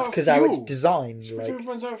 runs But that's out of because how it's fuel. designed. Just Like, wait till it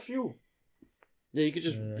runs out of fuel. Yeah, you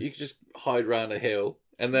could just hide round a hill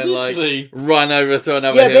and then like Literally. run over to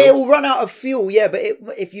another yeah, but it hill. will run out of fuel. Yeah, but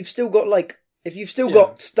if you've still got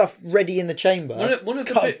got stuff ready in the chamber, One of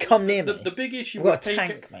the come near me. The big issue We've with got a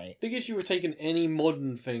tank, mate. big issue with taking any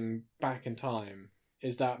modern thing back in time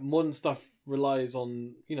is that modern stuff relies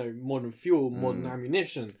on modern fuel, modern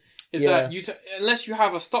ammunition. Is Yeah. that unless you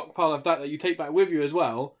have a stockpile of that you take back with you as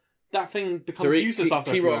well, that thing becomes useless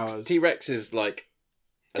after a few hours. T-Rex is like.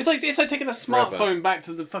 It's like taking a smartphone back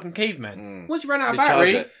to the fucking cavemen. Once you run out of You charge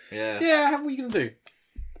battery, it. yeah, what are you gonna do?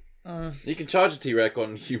 You can charge a T-Rex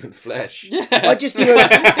on human flesh. Yeah, I just do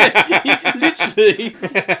it. literally.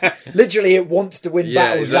 Literally, it wants to win Yeah,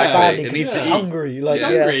 battles exactly. that badly It because needs it's to eat. hungry. Like, He's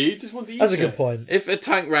yeah. hungry. He just wants to eat. That's a shit. good point. If a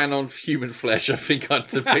tank ran on human flesh, I think I'd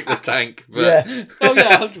to pick the tank. But Yeah. Oh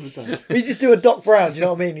yeah, 100%. We just do a Doc Brown. Do you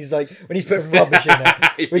know what I mean? He's like when he's putting rubbish in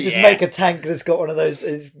it. We just Yeah. make a tank that's got one of those.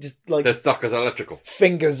 It's just like the sucker's electrical.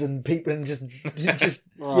 fingers and people and just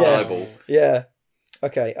Oh. yeah, Eyeball. yeah.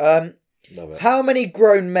 Okay. Love it. How many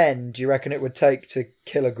grown men do you reckon it would take to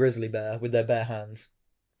kill a grizzly bear with their bare hands?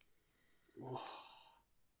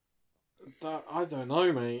 I don't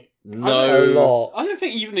know, mate. A No, lot. I don't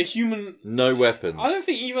think even a human. no weapons. I don't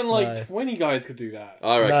think even like No. 20 guys could do that.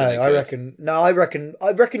 I reckon. they No, I could. reckon. No,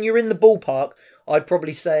 I reckon you're in the ballpark. I'd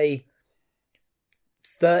probably say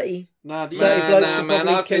 30. Nah, Thirty blokes Nah, would man.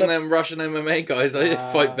 probably I've seen kill a- them Russian MMA guys. They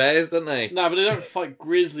fight bears, don't they? nah, but they don't fight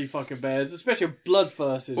grizzly fucking bears, especially a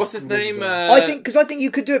bloodthirst. What's his grizzly name? bear. I think you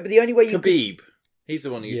could do it, but the only way you could... Khabib. He's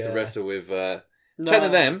the one who used to Yeah. wrestle with 10 Nah,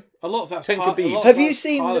 of them. A lot of that's 10 part- a Khabibs. lot of Have you that's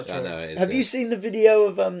seen pilot the- I know tricks. it is. Have you seen the video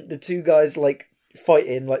of the two guys like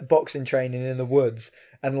fighting, like boxing training in the woods,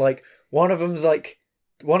 and like one of them's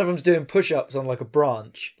doing push-ups on like a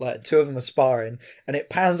branch, like two of them are sparring, and it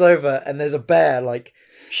pans over and there's a bear like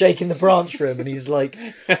shaking the branch for him, and he's like,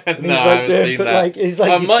 No, he's I like haven't doing, seen but that. like he's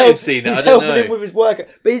like I he's might have seen it. He's I don't helping him know. with his workout,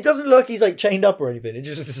 but it doesn't look like he's like chained up or anything. It's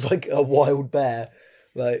just like a wild bear.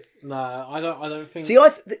 Like, Nah, I don't think. see,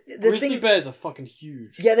 the grizzly thing. bears are fucking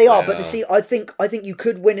huge. Yeah, they are. They But are. see, I think you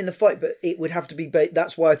could win in the fight, but it would have to be.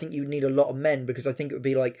 That's why I think you would need a lot of men, because I think it would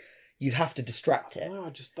be like you'd have to distract it. No, I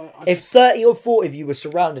just don't. If 30 or 40 of you were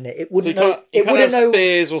surrounding it, it So wouldn't you know. can't, It you can't wouldn't have know.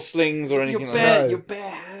 spears or slings or anything like that. You're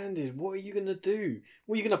barehanded. What are you gonna do?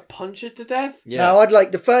 What, are you gonna punch it to death? Yeah. No, I'd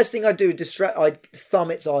like the first thing I'd do is I'd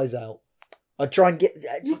thumb its eyes out. I'd try and get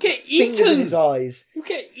You get fingers in eaten. its eyes. You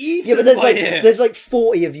get eaten. Yeah, but there's by like it. there's like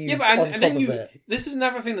 40 of you Yeah, but on and top then of you. it. This is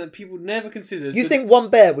another thing that people never consider. You think one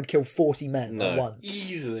bear would kill 40 men No. at once?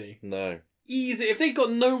 easily, No. easy. If they've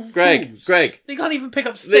got no Greg, tools, Greg. they can't even pick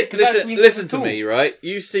up stick. 'cause that Listen, means listen it's a to tool. me, right?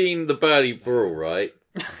 You've seen the Burly Brawl, right?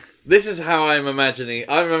 This is how I'm imagining.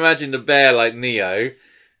 I'm imagining the bear like Neo.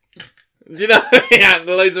 Do you know? Yeah,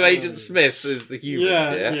 loads of Agent Smiths is the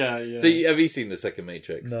humans. Yeah. So have you seen the second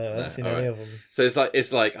Matrix? No, I haven't seen all any right. of them. So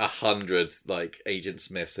it's like 100 like Agent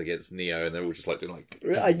Smiths against Neo, and they're all just like doing like.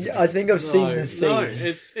 I think I've seen this scene. No,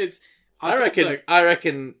 it's. I reckon.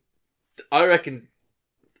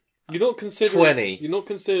 You're not considering 20. You're not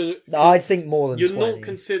consider. No, I'd think more than You're 20. not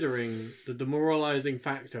considering the demoralizing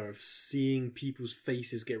factor of seeing people's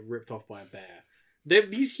faces get ripped off by a bear.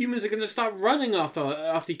 These humans are going to start running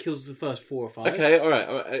after he kills the first 4 or 5. Okay, all right.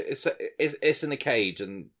 It's in a cage,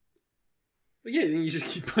 and But yeah, then you just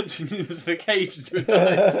keep punching it into the cage until it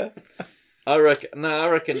dies. I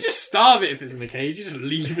reckon. You just starve it if it's in the cage. You just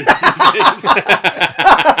leave it in the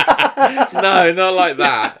cage. No, not like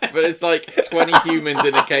that. But it's like 20 humans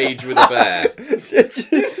in a cage with a bear.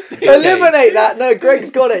 Eliminate that. No, Greg's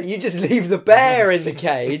got it. You just leave the bear in the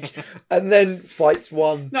cage and then fights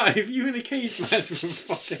one. No, if you're in a cage match with a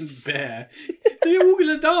fucking bear, they're all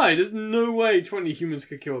gonna die. There's no way 20 humans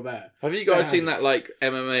could kill a bear. Have you guys seen that like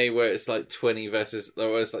MMA where it's like 20 versus,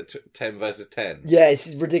 or it's like 10 versus 10? Yeah,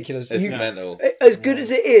 it's ridiculous. It's mental. As good as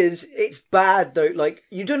it is, it's bad though. Like,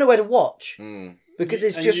 you don't know where to watch because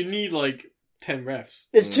it's And just you need like 10 refs.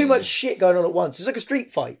 there's too much shit going on at once. It's like a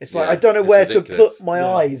street fight. It's like Yeah, I don't know it's where ridiculous. to put my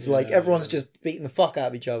eyes. Like everyone's just beating the fuck out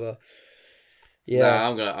of each other. Yeah,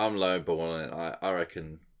 I'm lowballing it. I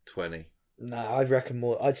reckon 20. I reckon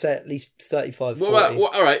more. I'd say at least 35. What 40.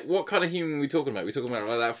 about all right? What kind of human are we talking about? We're talking about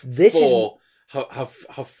like that. This is-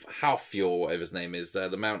 Halfjord, whatever his name is,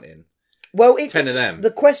 the mountain. Well, 10 of them.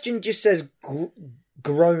 The question just says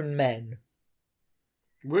grown men.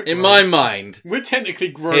 In my mind, we're technically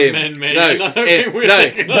grown him. men, mate. No, and I don't him. think we're No,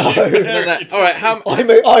 taking no, on no. All right, how?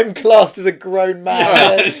 I'm classed as a grown man.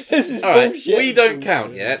 Yeah. This is All right, bullshit. we don't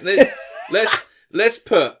count yet. Let's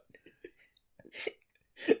put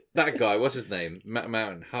that guy. What's his name?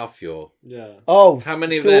 Mountain Halfjord. Yeah. Oh, How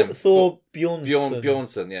many of them? Thor Bjornsson.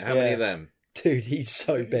 Bjornsson. Yeah. How many of them? Dude, he's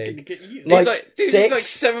so big. Like, Like he's like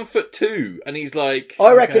 6? 7'2", and he's like,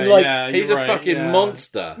 I reckon he's a fucking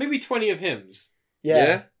monster. Maybe 20 of hims.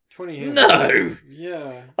 yeah. 20 hims. No.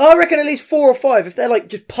 Yeah. I reckon at least 4 or 5 if they're like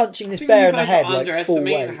just punching I this think bear you in the guys head are like full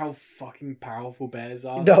underestimating weight. how fucking powerful bears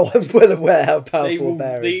are. No, I'm well aware how they powerful will, a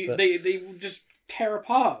bear is. But they will just tear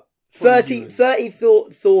apart. 30 Thor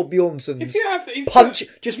Bjornssons If you have punch,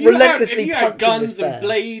 just if you relentlessly if you had punching this guns bear. and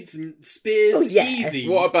blades and spears, Oh, yeah. easy.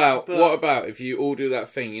 What about But- if you all do that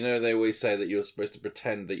thing? You know they always say that you're supposed to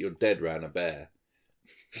pretend that you're dead round a bear.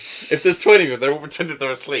 If there's 20 of them, they're all pretending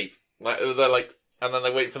they're asleep. Like they're like, and then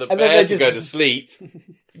they wait for the And then bear they to just- go to sleep.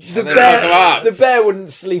 The and then fuck 'em up. bear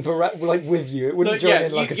wouldn't sleep around, like with you. It wouldn't join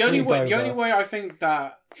in like a the only way sleepover. I think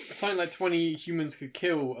that something like 20 humans could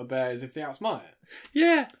kill a bear is if they outsmart it.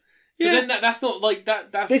 Yeah, But then that's not like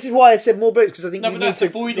that. That's This is why I said more boats because I think no, you but need that's to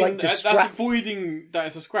avoiding like that's distract. avoiding that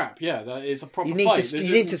it's a scrap. Yeah, that is a proper You need fight.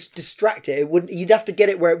 to distract it. It wouldn't. You'd have to get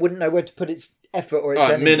it where it wouldn't know where to put its effort or its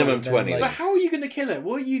Alright, energy. minimum and then, 20 like- But how are you going to kill it?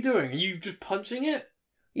 What are you doing? Are you just punching it?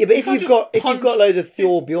 Yeah, but You if can't you've just got loads of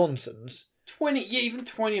Thor Bjornssons, 20, yeah, even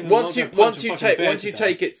 20 of them. once are you not gonna punch a fucking bear once to you death.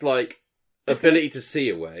 take its like It's ability to see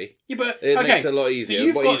away, Yeah, but it okay, makes it a lot so easier.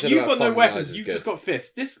 you've What you got, said you've about got no following the eyes weapons. is You've good. just got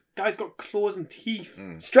fists. This guy's got claws and teeth.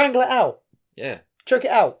 strangle it out, Yeah. choke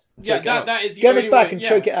it out, Yeah, Choke it out. that is the Get on only its back way, and yeah,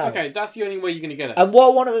 choke it out. Okay, that's the only way you're going to get it. and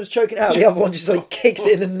while one of them's choking it out, the other one just like kicks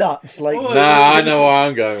it in the nuts. Like, Oh, Nah, I know where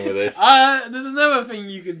I'm going with this. There's another thing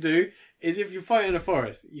you can do. Is if you're fighting in a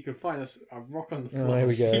forest, you can find a rock on the floor. there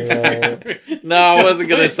we go. You Yeah. can- No, I just wasn't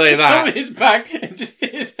gonna put- say that. Jump on his back and just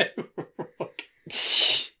hit his head with a rock.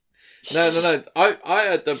 No. I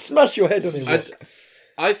had the smash your head on his head.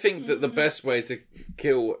 I think that the best way to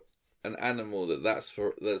kill an animal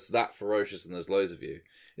that's that ferocious and there's loads of you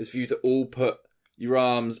is for you to all put your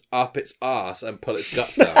arms up its arse and pull its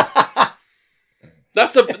guts out.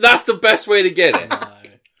 That's the best way to get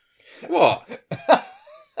it. What?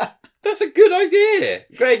 That's a good idea,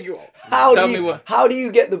 Greg. How tell do me you, what. how do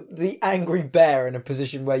you get the angry bear in a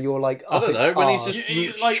position where you're like I up don't its know, when he's arse?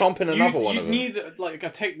 just chomping another one of them. You need like a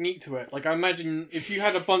technique to it. Like I imagine if you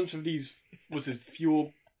had a bunch of these, what's his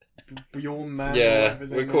Bjorn man? or Yeah, whatever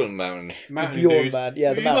his we name call is. him Mountain. Mountain Bjorn dude. man, yeah,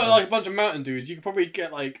 the If you got mountain. like a bunch of mountain dudes, you could probably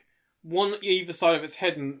get like one either side of its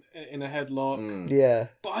head in a headlock. Yeah.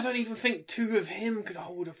 But I don't even think two of him could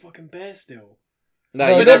hold a fucking bear still. No,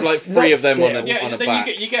 No, you'd but have like that's three not of them on still. a, Yeah, on a then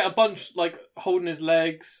back. you get a bunch like holding his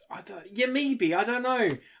legs. Yeah, maybe I don't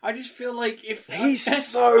know. I just feel like if He's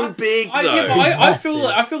so big, yeah, though. but He's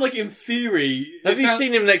I feel like in theory. Have you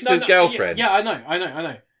seen him next to his girlfriend? Yeah, I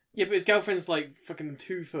know. Yeah, but his girlfriend's like fucking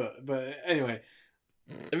 2 foot. But anyway,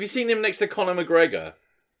 Have you seen him next to Conor McGregor?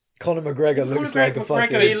 Conor McGregor looks Conor like a McGregor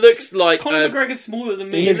fucking... He looks like Conor McGregor's smaller than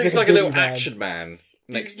me. He he looks looks like like a a little big man. action man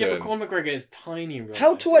next yeah, to but him. Conor McGregor is tiny in real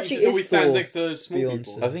How life. tall actually He just always is stands Thor next to small Bjornsson?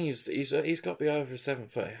 people. I think he's got to be over 7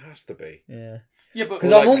 foot. It has to be. Yeah. Yeah, but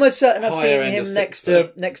Because Or I'm like almost certain I've higher seen end him of 6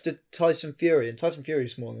 next foot. to Tyson Fury, and Tyson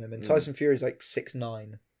Fury's smaller than him, and Tyson Fury's like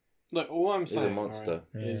 6'9". look, all I'm a saying monster.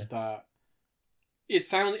 right, is that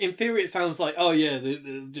in theory, it sounds like, oh yeah,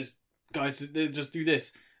 they're just guys, they just do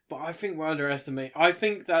this. But I think we're underestimating. I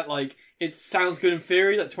think that like it sounds good in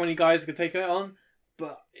theory that 20 guys could take it on,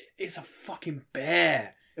 but it's a fucking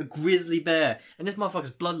bear. A grizzly bear, and this motherfucker's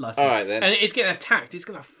bloodlusted. All right, then. And it's getting attacked. It's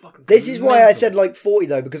gonna fucking. This is why I mental. said like 40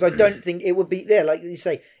 though, because I don't think it would be there. Like you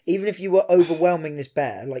say, even if you were overwhelming this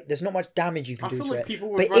bear, like there's not much damage you can I do feel to like it. people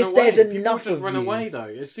would But run if away. there's People enough would just of run you, away though.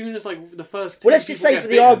 As soon as like the first. well, let's two just people say get for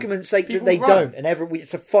the bitten, argument's sake that people they run. don't, and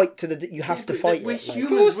it's a fight to the. You have Yeah, to but fight we're it. Like,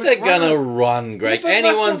 humans. Of course would they're gonna run. run, Greg. Yeah, but that's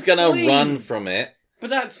Anyone's my gonna point. run from it. But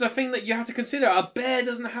that's the thing that you have to consider. A bear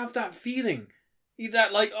doesn't have that feeling.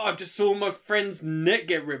 That like, oh, I just saw my friend's neck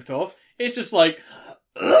get ripped off. It's just like,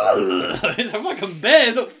 it's a fucking bear.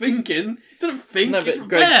 It's not thinking. It doesn't think. No, It's a but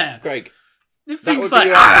bear. Greg, It that thinks would be like,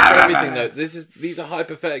 your answer for everything, though. These are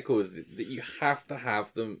hypotheticals that you have to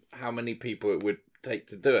have them. How many people it would take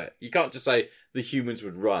to do it? You can't just say the humans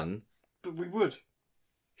would run. But we would.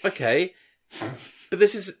 Okay, but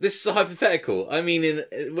this is a hypothetical. I mean,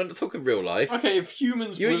 we're not talking real life. Okay, if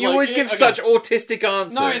humans, You was you like, always yeah, give okay. such autistic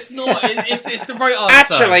answers. No, it's not. It's the right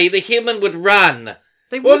answer. Actually, the human would run.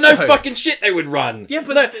 they Well, would no though. fucking shit, they would run. Yeah,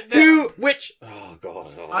 but no, th- who, which? Oh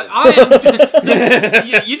god. Oh. I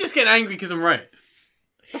am. You just get angry because I'm right.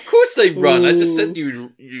 Of course they run. I just Ooh. said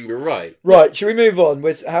you were right. right, should we move on?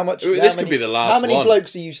 With how much? Ooh, how this could many- be the last How many one.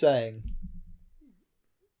 blokes are you saying?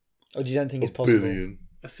 Or do you don't think it's possible?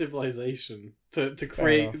 A civilization to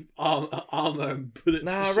create armor and bullets.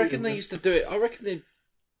 Nah, to I shoot reckon them. they used to do it. I reckon they.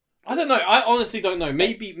 I don't know. I honestly don't know.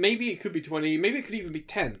 Maybe it could be 20. Maybe it could even be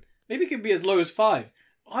 10. Maybe it could be as low as 5.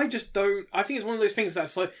 I just don't. I think it's one of those things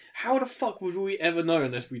that's like, how the fuck would we ever know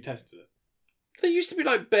unless we tested it? There used to be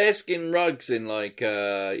like bearskin rugs in like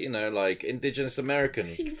like indigenous American.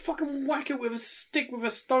 You can fucking whack it with a stick with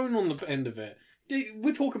a stone on the end of it.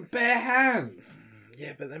 We're talking bare hands.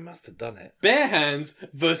 Yeah, but they must have done it. Bare hands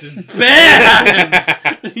versus bare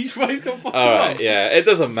hands. He's got fucking All right, arms. yeah, it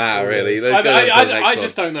doesn't matter really. Let's go to the I next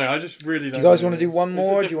just don't know. I just really don't. Do you guys know. want to do one It's a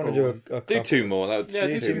more? Or do you want to do difficult one. a do couple? two more. That would Yeah,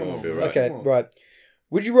 do do two two more. more. Would be right. Okay, More. right.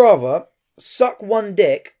 Would you rather suck one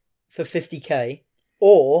dick for 50k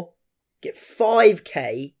or get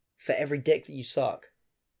 5k for every dick that you suck?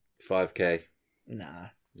 5k. Nah,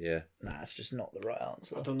 Yeah. it's just not the right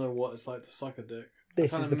answer. I don't know what it's like to suck a dick.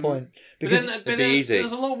 This I is the can't point. But Because then, it'd be easy.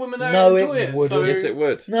 There's a lot of women that No, enjoy it it. wouldn't. So Yes, it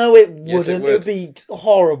would. no, it wouldn't. Yes, it It would. would be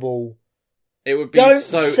horrible. It would be Don't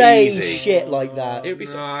so say easy. shit like that. It would be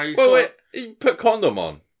so. Nah, he's Well, not- wait. You put condom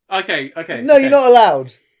on. Okay. No, okay. you're not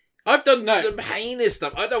allowed. I've done No. some heinous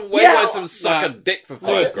stuff. I don't way Yeah. why some suck a Nah. dick for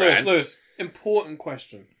Lewis, $5,000. Lewis. Important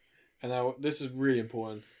question. And now this is really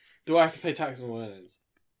important. Do I have to pay tax on my earnings?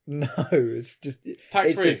 No, it's just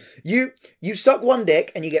Tax it's free. just you suck one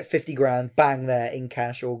dick and you get 50 grand bang there in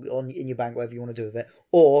cash or in your bank, whatever you want to do with it,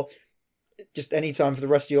 or just any time for the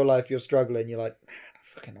rest of your life you're struggling, you're like,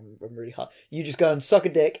 man, I'm really hard. You just go and suck a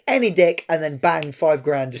dick, any dick, and then bang, 5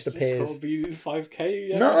 grand just It's appears. got to be 5k.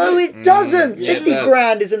 Yeah? No, it doesn't. Yeah, it 50 does.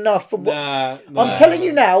 grand is enough for what. Nah, I'm telling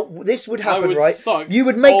you now, this would I happen, would right? suck You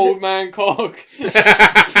would make old the, man cock,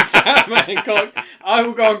 fat man cock. I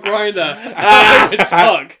will go on Grinder. I would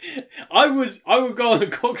suck. I would go on a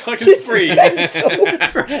cocksucking This is spree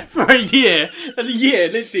mental. for a year. And a year,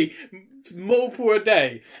 literally multiple a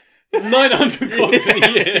day. 900 cocks in a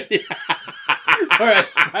year. Sorry, I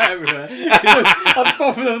spat everywhere. I'm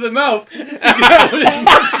coughing over the mouth.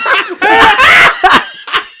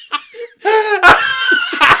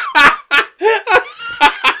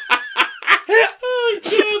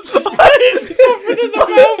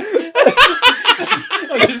 I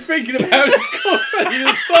was just thinking about how many cocks I need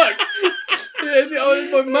to suck.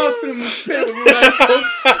 My mouth's been in my spit with all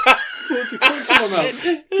that cocks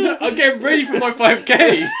in my mouth. I'm getting ready for my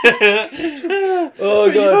 5k.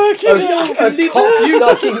 oh god, a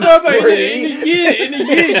cock-sucking No, but spree. in a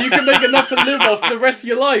year, you can make enough to live off for the rest of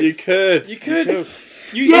your life. You could. You could.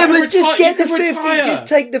 Yeah, you but could just retire- get you the could 50, retire. just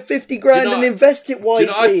take the 50 grand know and what- invest it Do you wisely.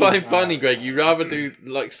 know what I find funny, Greg? You'd rather do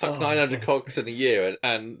like suck 900 cocks in a year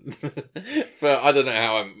and for I don't know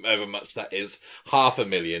however much that is,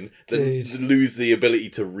 500,000, than Dude. lose the ability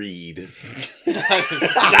to read.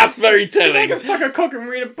 That's very I telling. can suck a cock and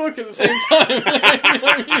read a book at the same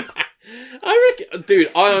time. I reckon, dude.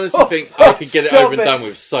 I honestly think I could get it Stop over and it. done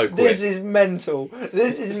with so quick. This is mental.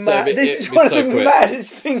 This is So mad. it- This is it'd be one of so the quick.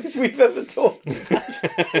 maddest things we've ever talked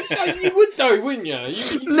about. You would though, wouldn't you?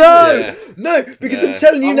 No, Yeah. no, because Yeah. I'm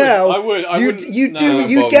telling you now, I would. you'd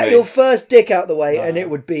No. get me. your first dick out the way, and it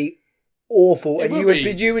would be awful, It and would you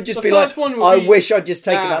would be. you would just The be like, first one would I be- wish I'd just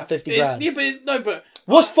taken Nah, that 50 it's- grand. Yeah, but no, but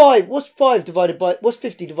What's 5 divided by? What's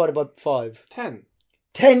 50 divided by 5? 10.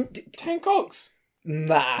 10. 10 cocks.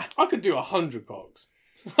 Nah. I could do 100 cocks.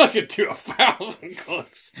 I could do 1,000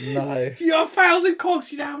 cocks. No. Do you have 1,000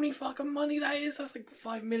 cocks? You know how many fucking money that is? That's like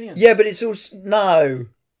 5 million. Yeah, but it's also no.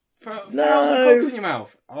 For 1,000 No. cocks in your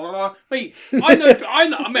mouth. Mate, I know,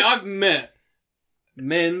 I mean, I've met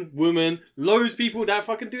men, women, loads of people that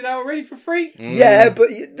fucking do that already for free. Yeah, but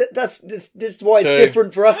that's why it's True.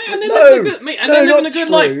 different for us. Mate, To, and they're no, living a good, mate, and no, they're living not a good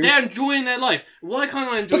true. life. They're enjoying their life. Why can't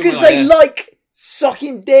I enjoy Because my life? they like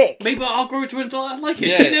sucking dick. Maybe I'll grow to enjoy I like it.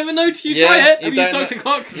 Yeah. You never know till you Yeah, try it. you Have you don't sucked a know-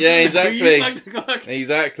 cock? Yeah, exactly. Have you sucked a cock?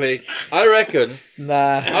 Exactly. I reckon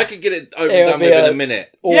Nah. I could get it over It'll done be with in a- a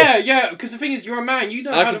minute. Yeah, because the thing is, you're a man. You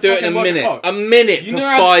know how I to could do it in fucking a work minute. a cock. A minute You for know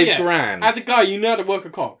how to- five yeah. grand. As a guy, you know how to work a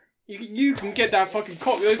cock. You can get that fucking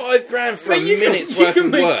cock. £5 for Mate, a you can- minute's you worth can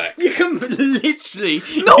of make- work. You can literally...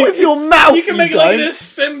 Not with your mouth. You can make you like an don't.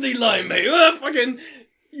 assembly line, mate.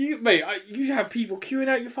 Mate, you have people queuing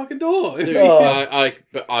out your fucking door. Dude, Oh.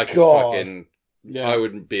 but I could God. fucking... Yeah, I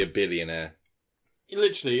wouldn't be a billionaire.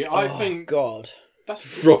 literally. I Oh, think God. that's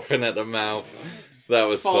Frothing at the mouth. That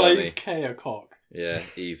was funny. 5k a cock. Yeah,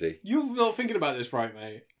 easy. You're not thinking about this right,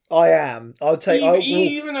 mate. I am. I'll take. I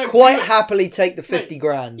Even will a quite good- happily take the Mate, 50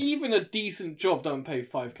 grand. Even a decent job don't pay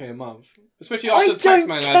 5k a month. Especially I after the don't tax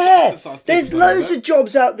man care. starts There's taking over. loads of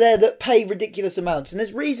jobs out there that pay ridiculous amounts, and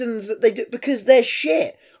there's reasons that they do because they're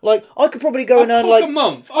shit. Like I could probably go and earn cock like a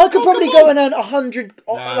month. I could cock a probably month. go and earn 100,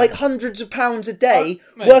 Nah. like hundreds of pounds a day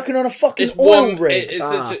Mate, working on a fucking It's oil one... rig. It's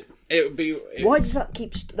literally... It would be... Why does that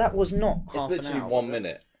keep? That was not It's half an literally hour. 1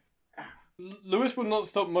 minute. Lewis will not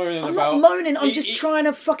stop moaning I'm about... not moaning. I'm He- just he- trying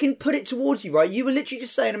to fucking put it towards you, right? You were literally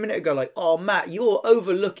just saying a minute ago, like, "Oh, Matt, you're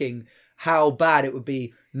overlooking how bad it would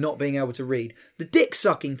be not being able to read." The dick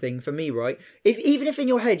sucking thing for me, right? Even if in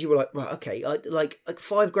your head you were like, "Right, okay, like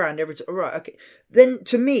 $5 every time," right, okay, then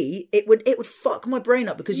to me it would fuck my brain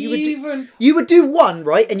up because Even... you would do one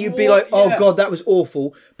right, and you'd be Well, like, "Oh yeah. God, that was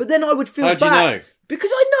awful," but then I would feel How'd you bad know?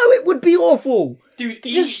 because I know it would be awful. Dude,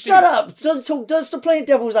 Just shut up. Don't stop playing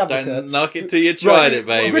devil's advocate. Don't knock it till you tried it,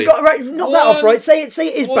 baby. Right, knock that off, right? Say it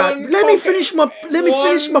is bad. one Let me cock- finish my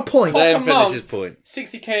one point. cock- Let him a finish month. his point.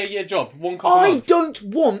 60k a year job. One cock a I month. don't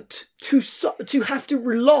want to have to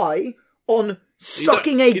rely on You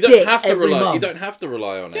sucking don't- a you don't dick have to every rely. month. You don't have to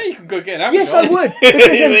rely on Yeah, it. you can go get an Yes, Amazon. I would. You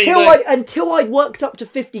Because don't. until I'd worked up to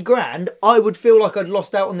 50 grand, I would feel like I'd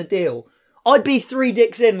lost out on the deal. I'd be 3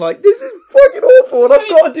 dicks in, like, this is fucking awful, and It's I've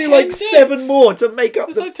got to do only like 10 7 dicks. more to make up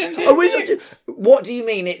It's the. like 10 I wish I dicks. just. What do you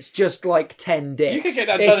mean? It's just like 10 dicks. You could get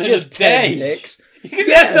that it's done in just a 10 day. dicks. You can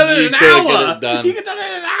get it done in you an could get hour. it done. You can get it done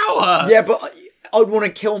in an hour. Yeah, but I'd want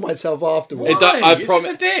to kill myself afterwards. Why? I It's promise.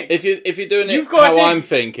 just a dick. If you're doing it You've got a how dick. I'm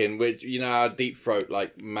thinking, which you know, how deep throat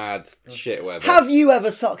like mad shit, or whatever. Have you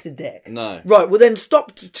ever sucked a dick? No. Right, well then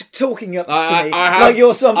stop talking up to I me have, like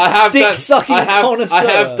you're some I have done, dick-sucking connoisseur. I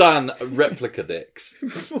have done replica dicks.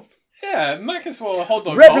 Yeah, Mac can swallow a hot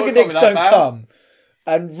dog. Replica It can't dicks be that don't bad. come.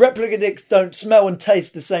 And replica dicks don't smell and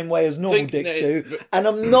taste the same way as normal Think- dicks no, do. but- And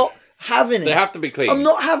I'm not having it. They have to be clean. I'm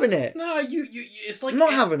not having it. No, you it's like I'm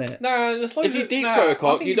not having it. No, it's like If you deep nah, throat a I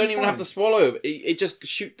cock, think you don't you'll be even have to fine. swallow it. It just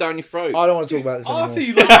shoot down your throat. I don't want to talk about this anymore. After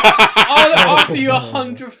you after your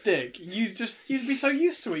 100th dick, you'd be so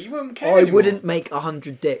used to it, you wouldn't care. I anymore. wouldn't make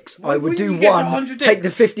 100 dicks. Why I would wouldn't do you get to one, 100 take the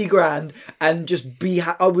dicks? 50 grand, and just be.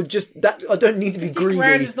 I would just that. I don't need to be 50 greedy.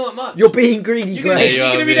 grand is not much. You're being greedy, You're Greg. gonna,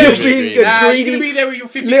 Yeah, you're gonna be you there are with being good, you're gonna greedy be there with your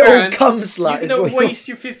 50 little grand. cum slut. You're is gonna what waste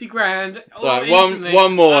your 50 grand. Right, instantly.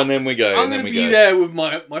 one more and then we go. I'm and then gonna we be go. there with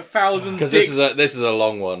my 1,000 Because dick. this is a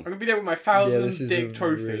long one. I'm gonna be there with my Yeah, 1,000 this is dick a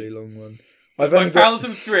trophy. really long one. My I've only got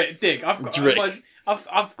 1,000th dick.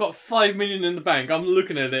 I've got 5 million in the bank. I'm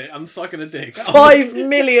looking at it. I'm sucking a dick. 5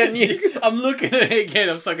 million. You. I'm looking at it again.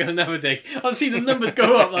 I'm sucking another dick. I'll see the numbers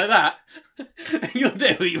go up like that. You're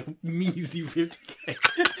there with your measly 50k.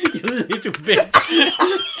 You little bitch.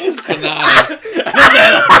 It's bananas.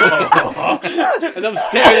 And I'm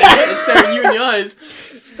staring at you. I'm staring you in the eyes.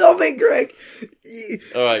 Stop it, Greg.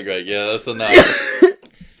 All right, Greg. Yeah, that's enough.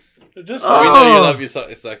 Just We like, know you love your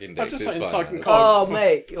sucking I'm dicks. just It's like fine, sucking man. cock. Oh,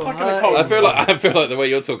 mate. You're Sucking a hurting cock. I feel like the way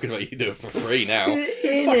you're talking about it, you do it for free now. In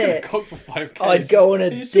Sucking a it. cock for 5k. I'd go on a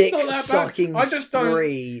It's just dick not that bad. sucking I just don't.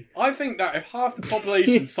 spree. I think that if half the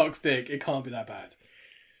population sucks dick, it can't be that bad.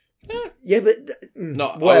 Yeah, but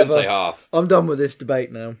Not, I whatever. wouldn't say half. I'm done with this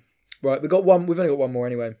debate now. Right, we've only got one more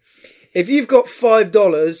anyway. If you've got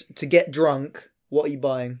 $5 to get drunk, what are you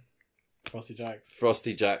buying? Frosty Jacks.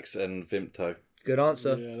 Frosty Jacks and Vimto. Good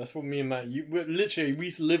answer. Yeah, that's what me and Matt. We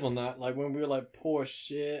used to live on that. Like when we were like poor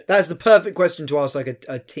shit, That's the perfect question to ask like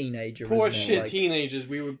a teenager. poor isn't it? shit Like, teenagers.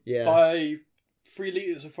 We would Yeah. buy 3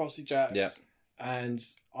 liters of Frosty Jacks. Yeah. and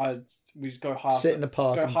we just go half Sit in the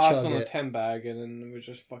park go and halves chug on a it. 10 bag, and then we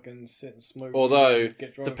just fucking sit and smoke. Although, and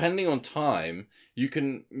get drunk. depending on time, you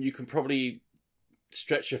can probably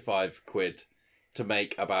stretch your £5 to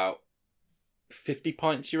make about 50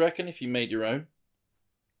 pints, you reckon, if you made your own?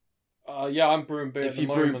 Yeah, I'm brewing beer. If at the you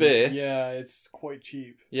brew moment. beer? yeah, it's quite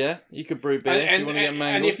cheap. Yeah, you could brew beer if you want to get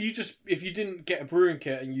mangled. And if you didn't get a brewing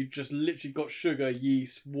kit and you just literally got sugar,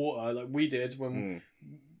 yeast, water like we did when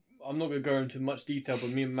I'm not going to go into much detail, but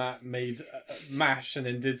me and Matt made mash and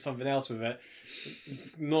then did something else with it,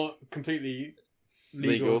 not completely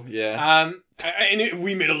legal. Yeah. And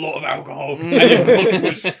we made a lot of alcohol, and it fucking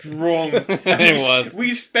was strong. It was.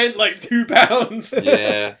 We spent like £2.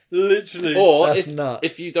 Yeah. Literally. Or That's nuts.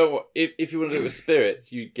 if you don't, if you want to do it with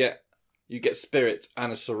spirits, you get spirits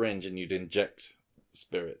and a syringe, and you'd inject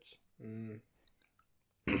spirits.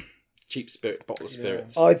 Cheap spirit, bottle of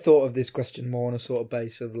spirits. I thought of this question more on a sort of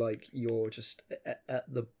base of like you're just at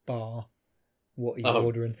the bar. What are you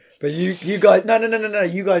ordering? But you guys, no.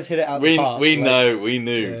 You guys hit it out the park. We like, know, we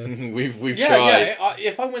knew. Yeah. We've tried. Yeah.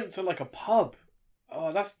 If I went to like a pub,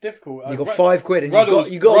 that's difficult. You got £5 and Ruddles,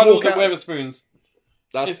 you got to Ruddles walk at out. Weatherspoons.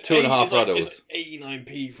 That's 2.5 Ruddles. It's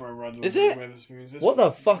 89p for a Ruddles. Is it? At Wetherspoons. What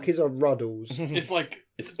the fuck is a Ruddles? It's like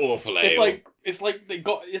it's awful ale. it's like they've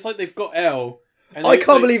got ale. And I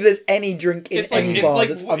can't believe there's any drink in it's like, any it's bar like,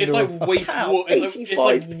 that's it's under like a wastewater. pound. It's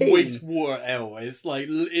like 85p. wastewater ale. It's like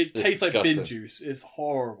it tastes like bin disgusting. juice. It's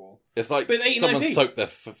horrible. It's like But it's someone 89p. soaked their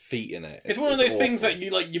feet in it. It's one of those things awful.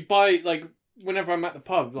 that you buy like whenever I'm at the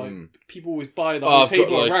pub. Like people always buy the Oh, whole I've got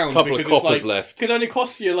table like around a couple of because it's coppers like left. because it only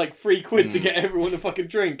costs you like £3 to get everyone a fucking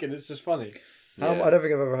drink, and it's just funny. Yeah. I don't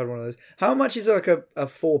think I've ever had one of those. How much is like a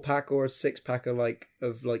 4-pack or a 6-pack of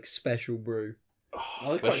like special brew?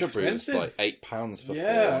 It's quite Special brew is expensive. like £8 for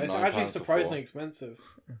Yeah, four. it's £9 actually for surprisingly four. expensive.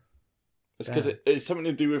 It's because it's something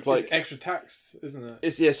to do with like It's extra tax, isn't it?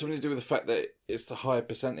 it's something to do with the fact that it's the higher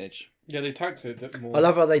percentage. Yeah, they tax it more. I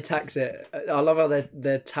love how they tax it. I love how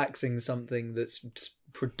they're taxing something that's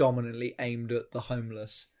predominantly aimed at the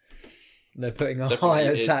homeless. They're putting a Definitely,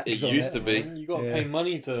 higher it- tax it on used it. to be. Man, you got to Yeah. pay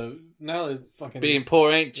money to now. They're fucking Being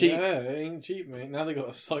poor ain't cheap. Yeah, it ain't cheap, mate. Now they got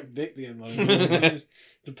to suck dick the money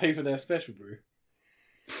to pay for their special brew.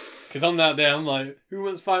 Because I'm out there, I'm like, who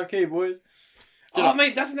wants 5k, boys?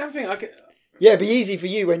 Mate, that's another thing. Yeah, it'd be easy for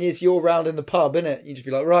you when it's your round in the pub, innit? You just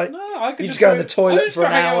be like, right, I could you just go in the toilet I just for go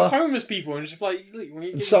an hang out hour. with homeless people and just like, look, when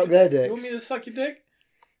you And suck their dicks. You want me to suck your dick?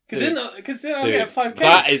 Because Dude. then I'll get 5k.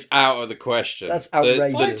 That is out of the question. That's The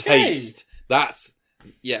outrageous. 5K. taste. That's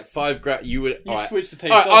 £5,000. You would. You alright. switch the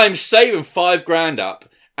taste Alright, up. I'm saving £5,000 up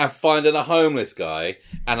and finding a homeless guy,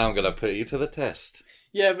 and I'm gonna put you to the test.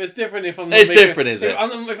 Yeah, but it's different if I'm not It's making, different, is it?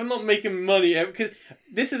 If I'm not making money, because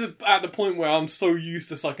this is at the point where I'm so used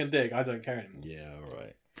to sucking dick, I don't care anymore. Yeah, all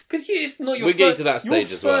right. Because it's not your We're getting to that stage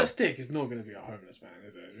your as well. first dick is not going to be a homeless man,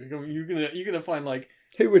 is it? You're gonna find like,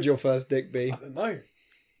 Who would your first dick be? I don't know.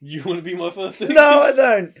 You want to be my first dick? No, I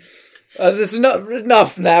don't. There's not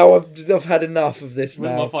enough now. I've had enough of this With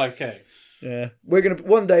now. my 5k. Yeah, we're gonna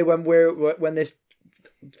one day when this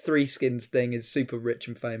Three Skins thing is super rich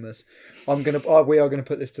and famous. We are gonna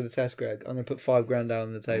put this to the test, Greg. I'm gonna put $5,000 down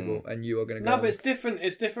on the table, and you are gonna go. No, but it's different.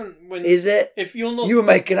 It's different when. Is it? If you're not. You were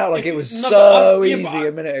making out like if- it was no, so but yeah, but easy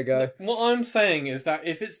a minute ago. What I'm saying is that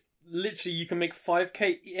if it's literally you can make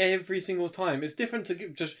 5k every single time, it's different to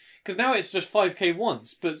just because now it's just 5k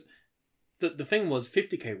once, but the thing was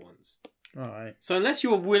 50k once. All right. So unless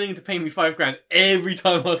you're willing to pay me $5,000 every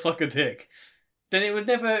time I suck a dick, then it would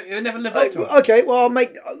never live up to it. Okay, well,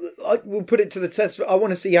 we'll put it to the test. I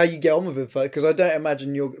want to see how you get on with it, because I don't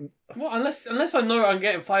imagine you're. Well, unless I know I'm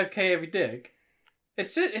getting 5k every dick,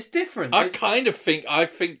 it's different. I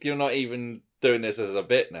think you're not even doing this as a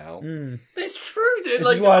bit now. It's true. Dude. This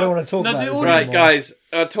is why I don't want to talk about the this audience- Right, anymore.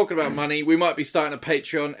 guys, talking about money, we might be starting a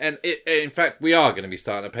Patreon, and in fact, we are going to be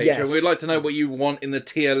starting a Patreon. Yes. We'd like to know what you want in the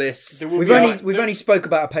tier list. There will We've be only spoke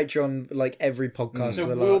about a Patreon like every podcast. There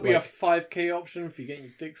for the will be a like, 5k option for you getting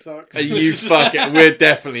your dick sucked. Are you fucking? We're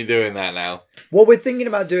definitely doing that now. What we're thinking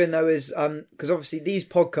about doing though is because obviously these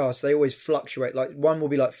podcasts they always fluctuate. Like one will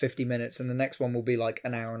be like 50 minutes, and the next one will be like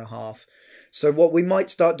an hour and a half. So what we might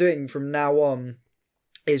start doing from now on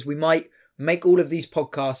is we might make all of these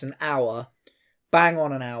podcasts an hour, bang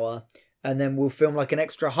on an hour, and then we'll film like an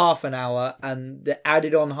extra half an hour, and the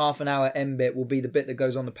added on half an hour end bit will be the bit that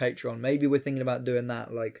goes on the Patreon. Maybe we're thinking about doing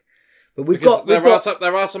that. Like, but we've got there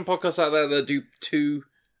are some podcasts out there that do 2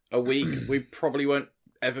 a week. We probably won't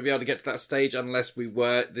ever be able to get to that stage unless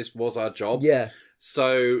this was our job. yeah.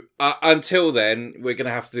 So until then, we're going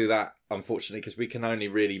to have to do that, unfortunately, because we can only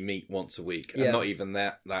really meet once a week, and not even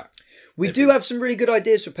that. We do have some really good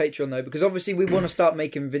ideas for Patreon though, because obviously we want to start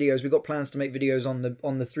making videos. We've got plans to make videos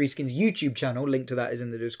on the Three Skins YouTube channel. Link to that is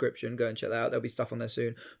in the description. Go and check that out. There'll be stuff on there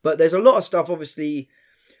soon. But there's a lot of stuff, obviously,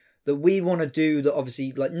 that we want to do. That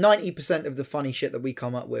obviously, like 90% of the funny shit that we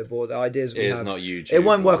come up with or the ideas we have, not YouTube. It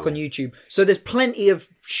won't work on YouTube. So there's plenty of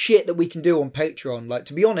shit that we can do on Patreon. Like,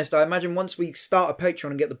 to be honest, I imagine once we start a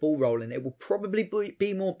Patreon and get the ball rolling, it will probably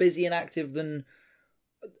be more busy and active than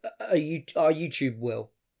our YouTube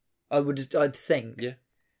will. I'd think. Yeah.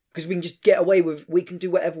 Because we can just get away with, we can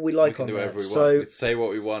do whatever we like on there. We can do whatever we want. We say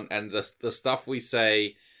what we want, and the stuff we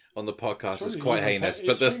say on the podcast is quite heinous,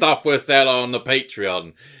 but the stuff we're selling on the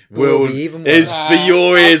Patreon is for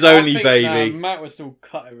your ears only, baby. Matt will still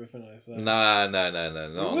cut everything I say. No. Not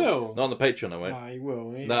on the Patreon, I won't. Nah, he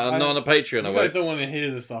will. Not on the Patreon, I won't. You guys don't want to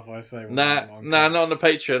hear the stuff I say. Not on the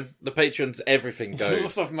Patreon. The Patreon's everything goes. All the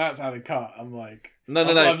stuff Matt's had to cut, I'm like... No.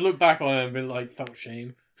 I've looked back on it and been like, felt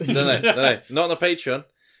shame. No. Not on the Patreon.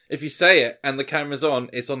 If you say it and the camera's on,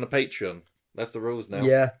 it's on the Patreon. That's the rules now.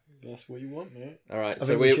 Yeah. That's what you want, mate. All right,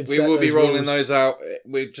 so we will be rolling those out.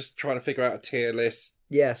 We're just trying to figure out a tier list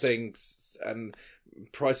things and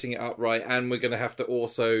pricing it up right. And we're going to have to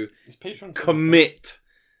also commit.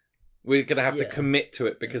 We're going to have to commit to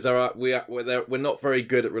it because we're not very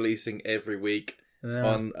good at releasing every week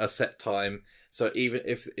on a set time. So even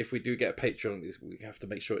if we do get a Patreon, we have to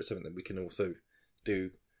make sure it's something that we can also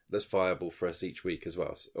do that's viable for us each week as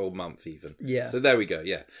well, or month even. Yeah. So there we go.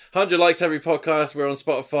 Yeah, 100 likes every podcast. We're on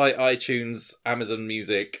Spotify, iTunes, Amazon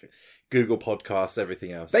Music, Google Podcasts,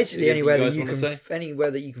 everything else. Basically, anywhere that you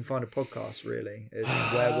can find a podcast, really, is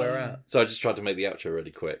where we're at. So I just tried to make the outro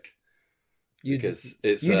really quick. You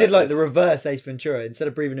did like the reverse Ace Ventura. Instead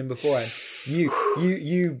of breathing in beforehand,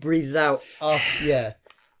 you breathed out. Yeah.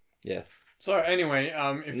 So anyway,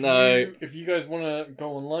 if you guys want to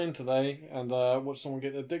go online today and watch someone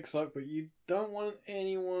get their dick sucked, but you don't want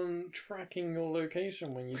anyone tracking your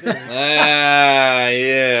location when you do it,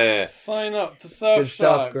 sign up to Surfshark. Good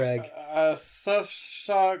stuff, Greg.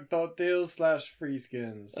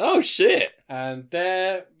 Surfshark.deal/freeskins. Oh shit! And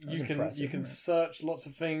there you can search lots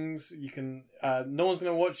of things. You can no one's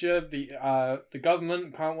gonna watch you. The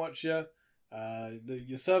government can't watch you.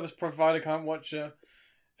 Your service provider can't watch you.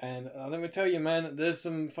 And let me tell you, man, there's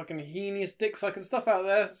some fucking heinous dick sucking stuff out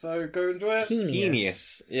there. So go enjoy it.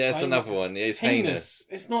 Heinous. Yeah, it's another one. It's heinous.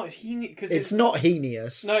 It's not heinous because it's not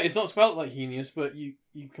heinous. No, it's not spelled like heinous, but you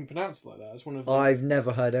can pronounce it like that. It's one of. I've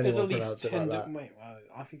never heard anyone pronounce it like that. Wait,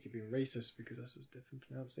 I think you're being racist because that's a different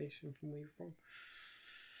pronunciation from where you're from.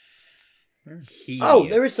 Heinous. Oh,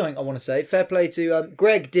 there is something I want to say. Fair play to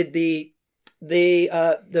Greg. Did the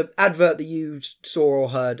advert that you saw or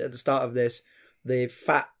heard at the start of this. The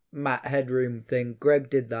fat Matt Headroom thing. Greg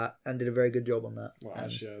did that and did a very good job on that. Well,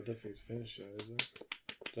 actually, I don't think it's finished yet, is it?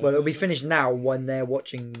 Well, it'll be finished now when they're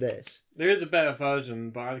watching this. There is a better version,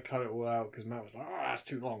 but I had to cut it all out because Matt was like, that's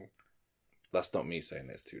too long. That's not me saying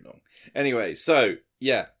it's too long. Anyway, so,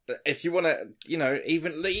 yeah. If you want to,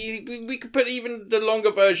 we could put even the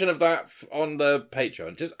longer version of that on the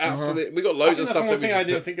Patreon. Just absolutely. We got loads of stuff that we I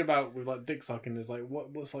didn't think about with like dick sucking is like,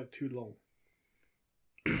 what's like too long?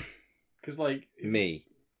 Because, like... Me.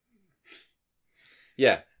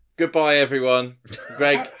 Yeah. Goodbye, everyone.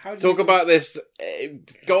 Greg, talk about this.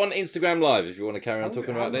 Go on Instagram Live if you want to carry on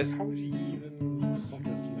talking about this. How would you even suck a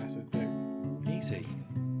massive dick? Easy.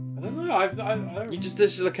 I don't know. I don't... You just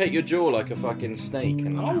dislocate your jaw like a fucking snake.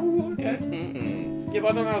 And... Oh, okay. Yeah,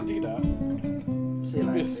 but I don't know how to do that.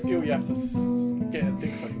 It'd be a skill you have to get a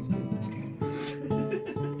dick sucking school.